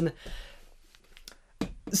compilation.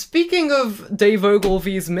 Speaking of Dave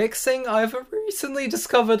Ogilvy's mixing, I've recently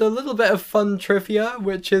discovered a little bit of fun trivia,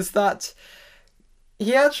 which is that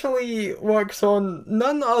he actually worked on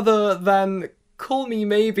none other than Call Me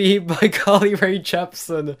Maybe by Carly Rae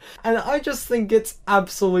Jepsen, and I just think it's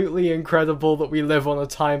absolutely incredible that we live on a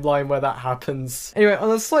timeline where that happens. Anyway, on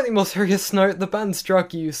a slightly more serious note, the band's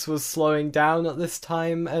drug use was slowing down at this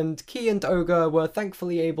time, and Key and Ogre were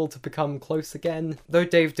thankfully able to become close again. Though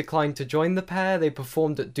Dave declined to join the pair, they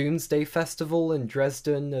performed at Doomsday Festival in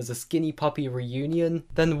Dresden as a Skinny Puppy reunion.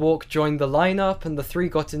 Then Walk joined the lineup, and the three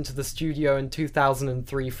got into the studio in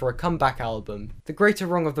 2003 for a comeback album. The Greater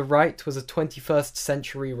Wrong of the Right was a 21st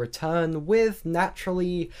century return with,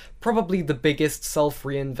 naturally, probably the biggest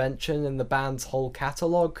self-reinvention in the band's whole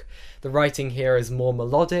catalogue. The writing here is more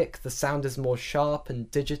melodic, the sound is more sharp and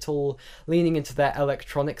digital, leaning into their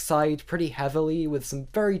electronic side pretty heavily with some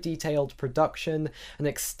very detailed production and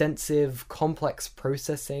extensive, complex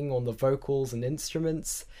processing on the vocals and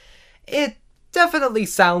instruments. It definitely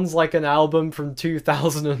sounds like an album from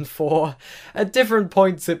 2004. At different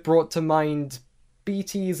points it brought to mind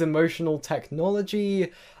BT's Emotional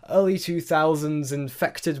Technology, early 2000s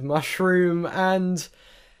Infected Mushroom, and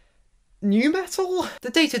new metal?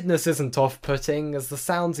 The datedness isn't off-putting, as the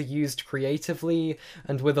sounds are used creatively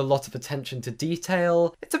and with a lot of attention to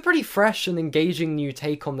detail. It's a pretty fresh and engaging new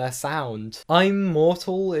take on their sound. I'm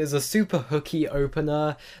Mortal is a super hooky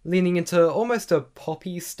opener, leaning into almost a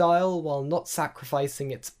poppy style while not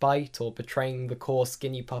sacrificing its bite or betraying the core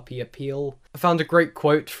Skinny Puppy appeal. I found a great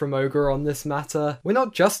quote from Ogre on this matter. "We're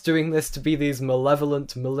not just doing this to be these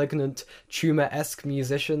malevolent, malignant, tumor-esque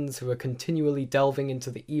musicians who are continually delving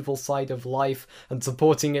into the evil side of life and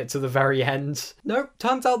supporting it to the very end. Nope,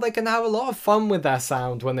 turns out they can have a lot of fun with their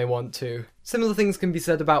sound when they want to." Similar things can be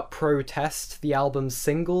said about Protest, the album's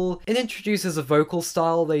single. It introduces a vocal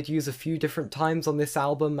style they'd use a few different times on this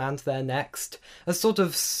album and their next, a sort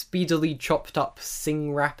of speedily chopped up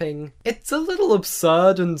sing-rapping. It's a little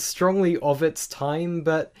absurd and strongly of its time,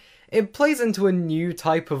 but it plays into a new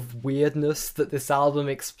type of weirdness that this album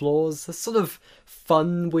explores, a sort of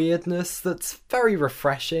fun weirdness that's very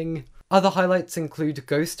refreshing. Other highlights include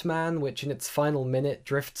Ghost Man, which in its final minute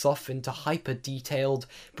drifts off into hyper-detailed,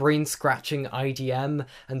 brain-scratching IDM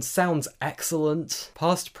and sounds excellent.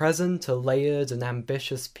 Past Present, a layered and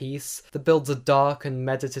ambitious piece that builds a dark and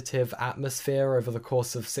meditative atmosphere over the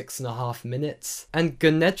course of 6.5 minutes. And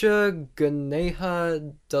Ganeha,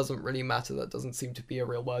 doesn't really matter, that doesn't seem to be a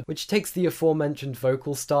real word, which takes the aforementioned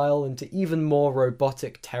vocal style into even more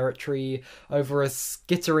robotic territory over a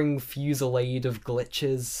skittering fusillade of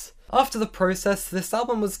glitches. After the process, this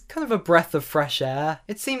album was kind of a breath of fresh air.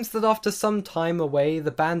 It seems that after some time away,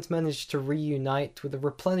 the band managed to reunite with a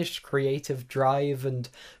replenished creative drive and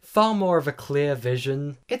far more of a clear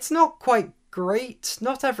vision. It's not quite great,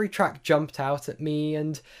 not every track jumped out at me,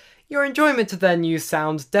 and your enjoyment of their new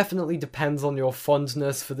sound definitely depends on your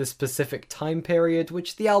fondness for this specific time period,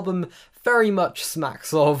 which the album very much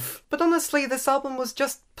smacks of. But honestly, this album was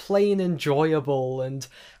just plain enjoyable and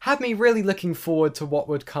had me really looking forward to what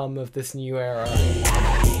would come of this new era.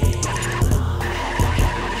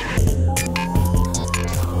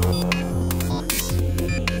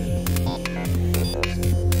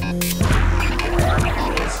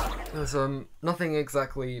 There's nothing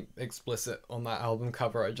exactly explicit on that album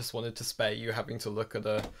cover, I just wanted to spare you having to look at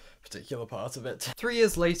a particular part of it. 3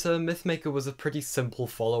 years later, Mythmaker was a pretty simple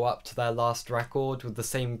follow-up to their last record with the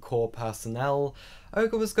same core personnel.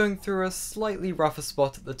 Ogre was going through a slightly rougher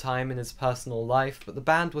spot at the time in his personal life, but the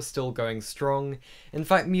band was still going strong. In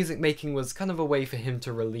fact, music making was kind of a way for him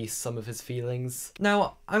to release some of his feelings.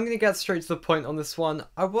 Now, I'm gonna get straight to the point on this one.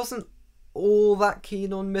 I wasn't all that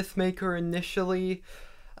keen on Mythmaker initially.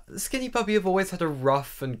 Skinny Puppy have always had a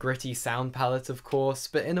rough and gritty sound palette, of course,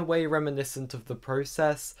 but in a way reminiscent of the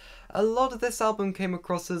process. A lot of this album came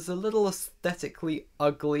across as a little aesthetically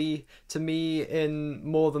ugly to me in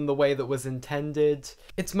more than the way that was intended.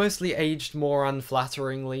 It's mostly aged more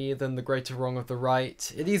unflatteringly than The Greater Wrong of the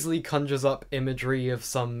Right. It easily conjures up imagery of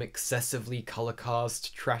some excessively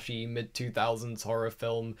colour-cast, trashy mid-2000s horror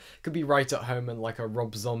film. Could be right at home in like a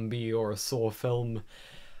Rob Zombie or a Saw film.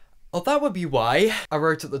 Well, that would be why. I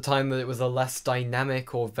wrote at the time that it was a less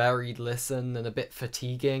dynamic or varied listen and a bit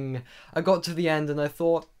fatiguing. I got to the end and I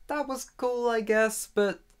thought, that was cool I guess,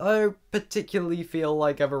 but I don't particularly feel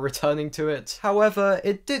like ever returning to it. However,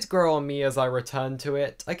 it did grow on me as I returned to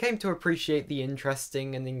it. I came to appreciate the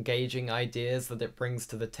interesting and engaging ideas that it brings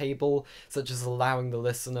to the table, such as allowing the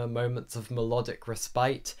listener moments of melodic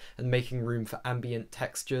respite and making room for ambient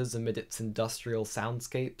textures amid its industrial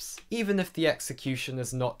soundscapes, even if the execution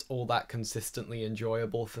is not all that consistently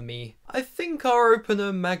enjoyable for me. I think our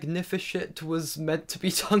opener, Magnificit, was meant to be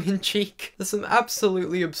tongue-in-cheek. There's some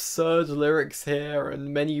absolutely absurd lyrics here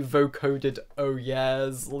and many vocoded oh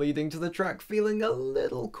yeahs, leading to the track feeling a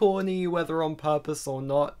little corny whether on purpose or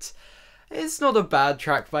not. It's not a bad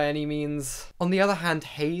track by any means. On the other hand,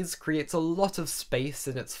 Haze creates a lot of space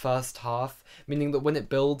in its first half, meaning that when it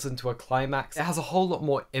builds into a climax, it has a whole lot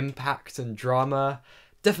more impact and drama.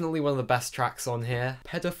 Definitely one of the best tracks on here.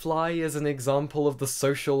 Pedofly is an example of the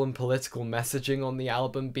social and political messaging on the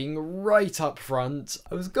album being right up front.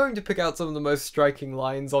 I was going to pick out some of the most striking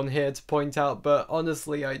lines on here to point out, but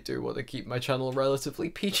honestly I do want to keep my channel relatively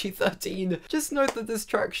PG-13. Just note that this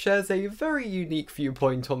track shares a very unique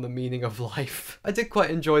viewpoint on the meaning of life. I did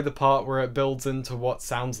quite enjoy the part where it builds into what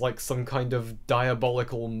sounds like some kind of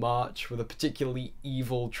diabolical march with a particularly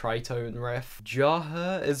evil tritone riff.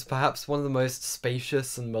 Jahya is perhaps one of the most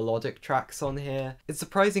spacious and melodic tracks on here. It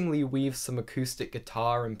surprisingly weaves some acoustic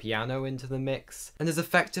guitar and piano into the mix, and is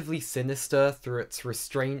effectively sinister through its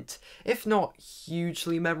restraint, if not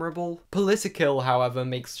hugely memorable. Political, however,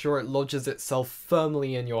 makes sure it lodges itself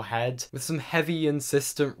firmly in your head, with some heavy,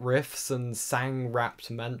 insistent riffs and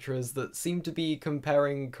sang-rapped mantras that seem to be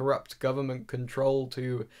comparing corrupt government control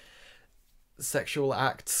to sexual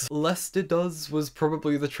acts. Lestiduz was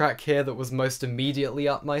probably the track here that was most immediately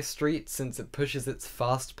up my street, since it pushes its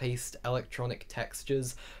fast-paced electronic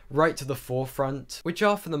textures right to the forefront, which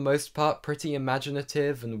are for the most part pretty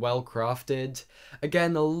imaginative and well crafted.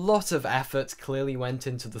 Again, a lot of effort clearly went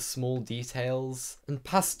into the small details, and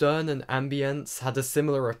Pastern and Ambience had a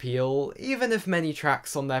similar appeal, even if many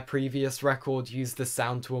tracks on their previous record used the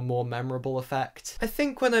sound to a more memorable effect. I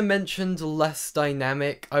think when I mentioned less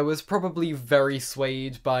dynamic, I was probably very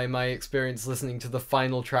swayed by my experience listening to the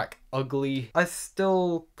final track, Ugly. I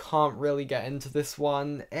still can't really get into this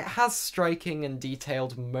one. It has striking and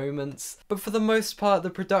detailed moments, but for the most part the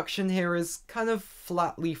production here is kind of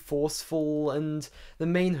flatly forceful, and the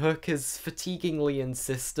main hook is fatiguingly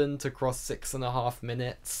insistent across 6.5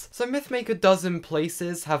 minutes. So Mythmaker does in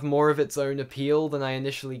places have more of its own appeal than I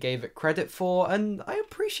initially gave it credit for, and I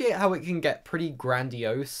appreciate how it can get pretty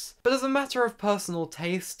grandiose. But as a matter of personal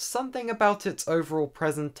taste, something about its overall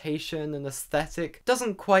presentation and aesthetic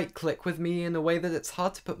doesn't quite click with me in a way that it's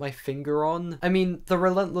hard to put my finger on. I mean, the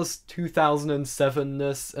relentless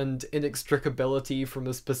 2007-ness and inextricability from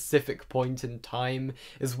a specific point in time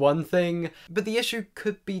is one thing, but the issue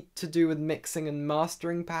could be to do with mixing and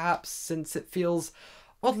mastering perhaps, since it feels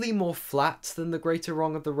oddly more flat than The Greater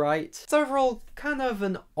Wrong of the Right. It's overall kind of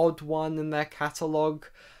an odd one in their catalogue.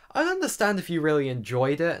 I'd understand if you really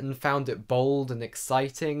enjoyed it and found it bold and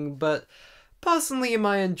exciting, but personally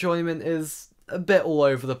my enjoyment is a bit all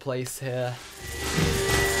over the place here.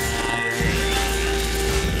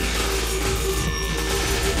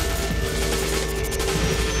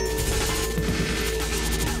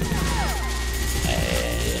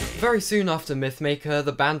 Very soon after Mythmaker,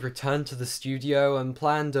 the band returned to the studio and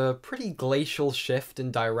planned a pretty glacial shift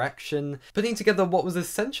in direction, putting together what was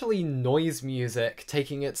essentially noise music,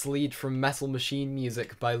 taking its lead from Metal Machine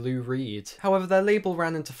music by Lou Reed. However, their label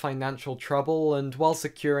ran into financial trouble, and while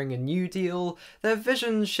securing a new deal, their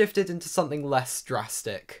vision shifted into something less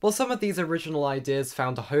drastic. While some of these original ideas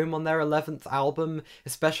found a home on their 11th album,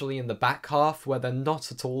 especially in the back half where they're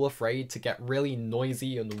not at all afraid to get really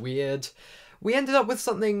noisy and weird, we ended up with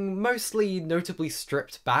something mostly notably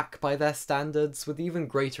stripped back by their standards, with even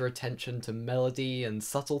greater attention to melody and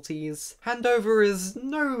subtleties. hanDover is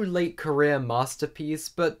no late career masterpiece,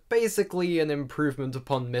 but basically an improvement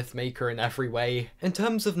upon Mythmaker in every way. In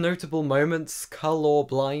terms of notable moments, Cull or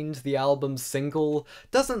Blind, the album's single,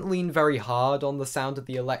 doesn't lean very hard on the sound of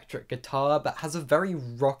the electric guitar, but has a very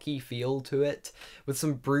rocky feel to it, with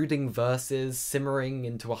some brooding verses simmering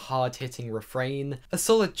into a hard-hitting refrain, a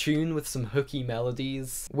solid tune with some hooky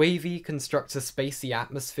melodies. Wavy constructs a spacey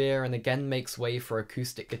atmosphere and again makes way for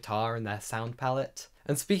acoustic guitar in their sound palette.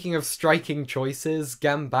 And speaking of striking choices,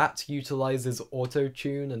 Gambat utilizes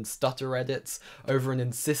auto-tune and stutter edits over an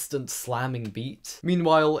insistent slamming beat.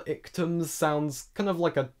 Meanwhile, Ictum's sounds kind of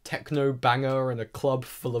like a techno banger in a club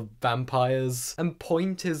full of vampires. And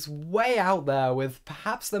Point is way out there with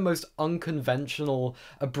perhaps the most unconventional,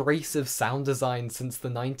 abrasive sound design since the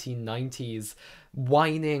 1990s.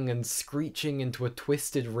 Whining and screeching into a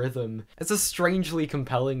twisted rhythm. It's a strangely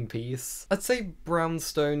compelling piece. I'd say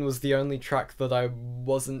Brownstone was the only track that I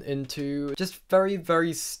wasn't into. Just very,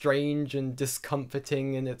 very strange and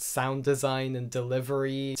discomforting in its sound design and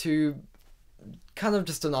delivery, to kind of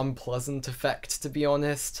just an unpleasant effect, to be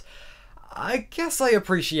honest. I guess I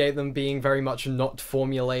appreciate them being very much not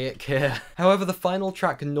formulaic here. However, the final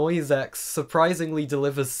track, Noisex, surprisingly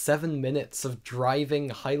delivers 7 minutes of driving,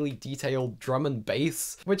 highly detailed drum and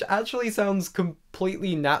bass, which actually sounds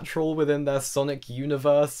completely natural within their sonic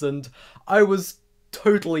universe, and I was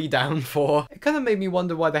totally down for. It kind of made me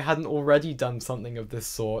wonder why they hadn't already done something of this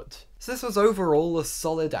sort. So this was overall a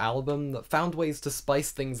solid album that found ways to spice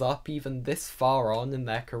things up even this far on in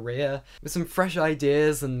their career, with some fresh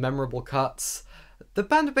ideas and memorable cuts. The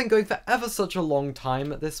band have been going for ever such a long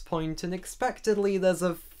time at this point, and expectedly there's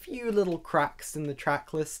a few little cracks in the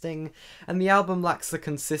track listing, and the album lacks the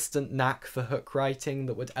consistent knack for hook writing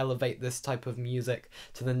that would elevate this type of music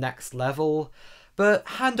to the next level. But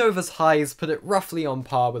hanDover's highs put it roughly on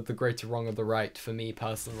par with The Greater Wrong of the Right for me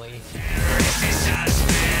personally.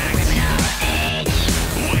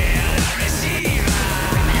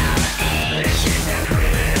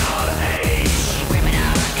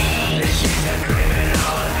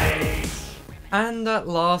 And at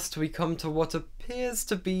last we come to what appears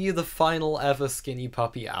to be the final ever Skinny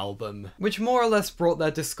Puppy album, which more or less brought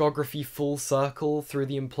their discography full circle through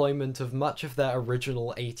the employment of much of their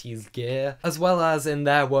original 80s gear, as well as, in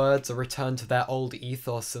their words, a return to their old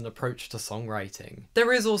ethos and approach to songwriting.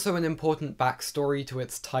 There is also an important backstory to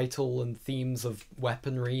its title and themes of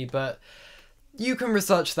weaponry, but you can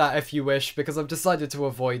research that if you wish, because I've decided to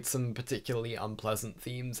avoid some particularly unpleasant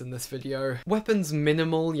themes in this video. Weapon's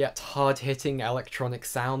minimal yet hard-hitting electronic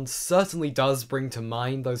sound certainly does bring to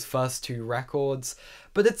mind those first 2 records,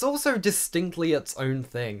 but it's also distinctly its own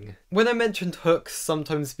thing. When I mentioned hooks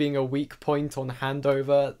sometimes being a weak point on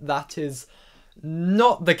hanDover, that is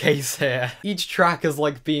not the case here. Each track is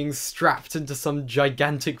like being strapped into some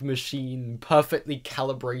gigantic machine, perfectly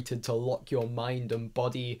calibrated to lock your mind and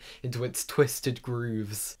body into its twisted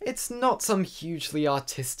grooves. It's not some hugely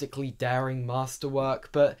artistically daring masterwork,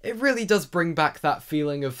 but it really does bring back that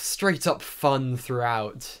feeling of straight up fun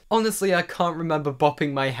throughout. Honestly, I can't remember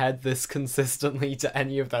bopping my head this consistently to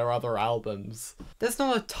any of their other albums. There's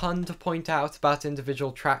not a ton to point out about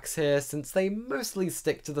individual tracks here, since they mostly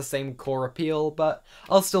stick to the same core appeal, but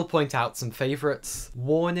I'll still point out some favourites.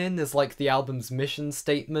 Warning is like the album's mission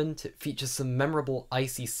statement. It features some memorable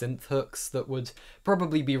icy synth hooks that would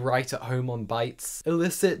probably be right at home on Bytes.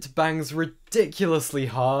 Illisit bangs ridiculously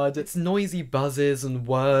hard. Its noisy buzzes and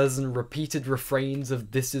whirs and repeated refrains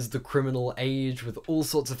of "This is the criminal age" with all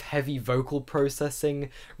sorts of heavy vocal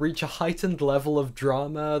processing reach a heightened level of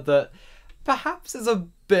drama that perhaps is a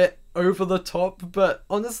bit over the top, but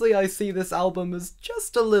honestly I see this album as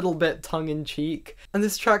just a little bit tongue-in-cheek, and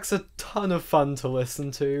this track's a ton of fun to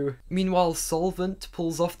listen to. Meanwhile, Solvent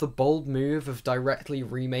pulls off the bold move of directly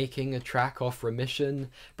remaking a track off Remission,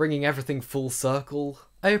 bringing everything full circle.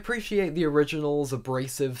 I appreciate the original's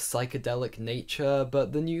abrasive psychedelic nature,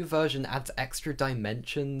 but the new version adds extra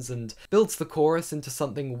dimensions and builds the chorus into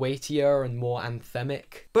something weightier and more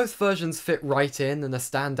anthemic. Both versions fit right in and are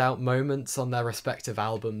standout moments on their respective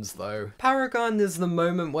albums though. Paragon is the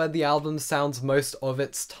moment where the album sounds most of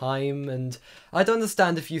its time, and I'd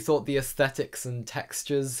understand if you thought the aesthetics and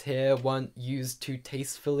textures here weren't used too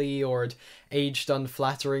tastefully or had aged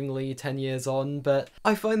unflatteringly 10 years on, but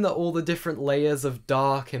I find that all the different layers of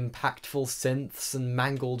dark, impactful synths and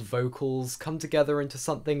mangled vocals come together into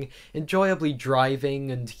something enjoyably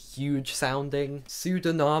driving and huge sounding.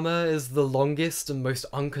 Pseudonama is the longest and most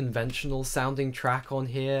unconventional sounding track on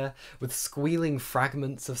here, with squealing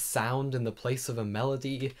fragments of sound in the place of a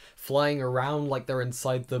melody, flying around like they're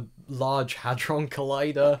inside the Large Hadron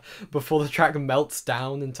Collider before the track melts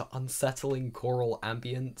down into unsettling choral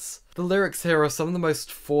ambience. The lyrics here are some of the most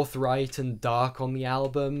forthright and dark on the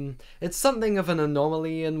album. It's something of an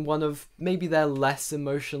anomaly and one of maybe their less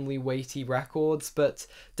emotionally weighty records, but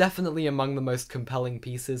definitely among the most compelling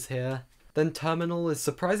pieces here. Then Terminal is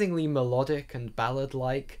surprisingly melodic and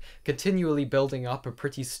ballad-like, continually building up a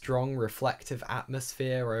pretty strong reflective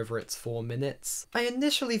atmosphere over its 4 minutes. I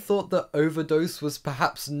initially thought that Overdose was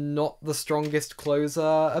perhaps not the strongest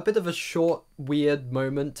closer, a bit of a short, weird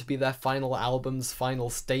moment to be their final album's final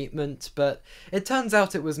statement, but it turns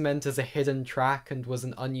out it was meant as a hidden track and was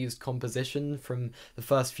an unused composition from the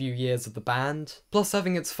first few years of the band. Plus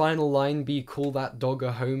having its final line be "Call that dog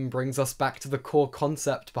a home" brings us back to the core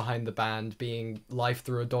concept behind the band being life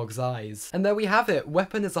through a dog's eyes. And there we have it.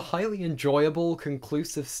 Weapon is a highly enjoyable,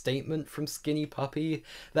 conclusive statement from Skinny Puppy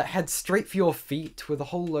that heads straight for your feet with a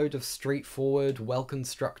whole load of straightforward,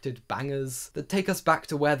 well-constructed bangers that take us back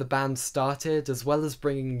to where the band started, as well as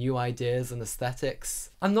bringing new ideas and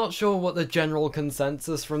aesthetics. I'm not sure what the general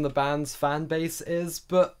consensus from the band's fan base is,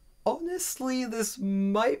 but honestly, this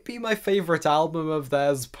might be my favourite album of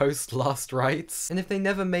theirs post Last Rites, and if they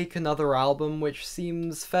never make another album, which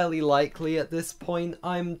seems fairly likely at this point,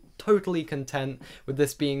 I'm totally content with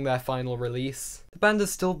this being their final release. The band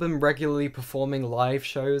has still been regularly performing live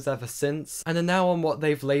shows ever since, and are now on what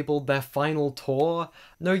they've labelled their final tour.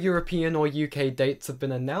 No European or UK dates have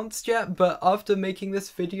been announced yet, but after making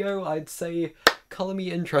this video, I'd say colour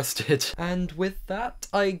me interested. And with that,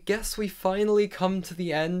 I guess we finally come to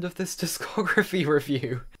the end of this discography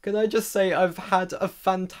review. Can I just say I've had a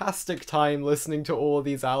fantastic time listening to all of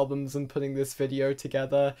these albums and putting this video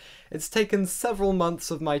together. It's taken several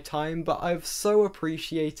months of my time, but I've so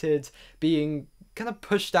appreciated being kind of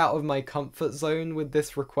pushed out of my comfort zone with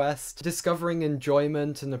this request, discovering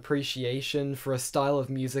enjoyment and appreciation for a style of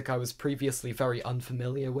music I was previously very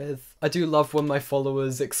unfamiliar with. I do love when my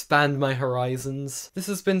followers expand my horizons. This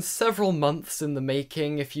has been several months in the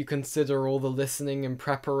making if you consider all the listening and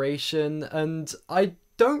preparation, and I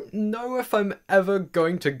don't know if I'm ever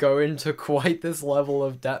going to go into quite this level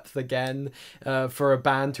of depth again for a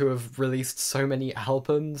band who have released so many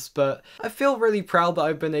albums, but I feel really proud that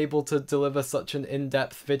I've been able to deliver such an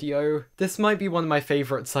in-depth video. This might be one of my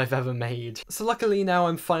favourites I've ever made. So luckily now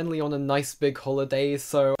I'm finally on a nice big holiday,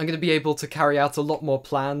 so I'm going to be able to carry out a lot more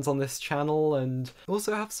plans on this channel and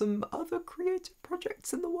also have some other creative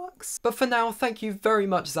projects in the works. But for now, thank you very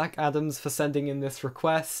much Zach Adams for sending in this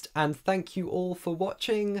request, and thank you all for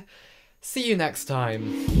watching. See you next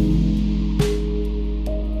time.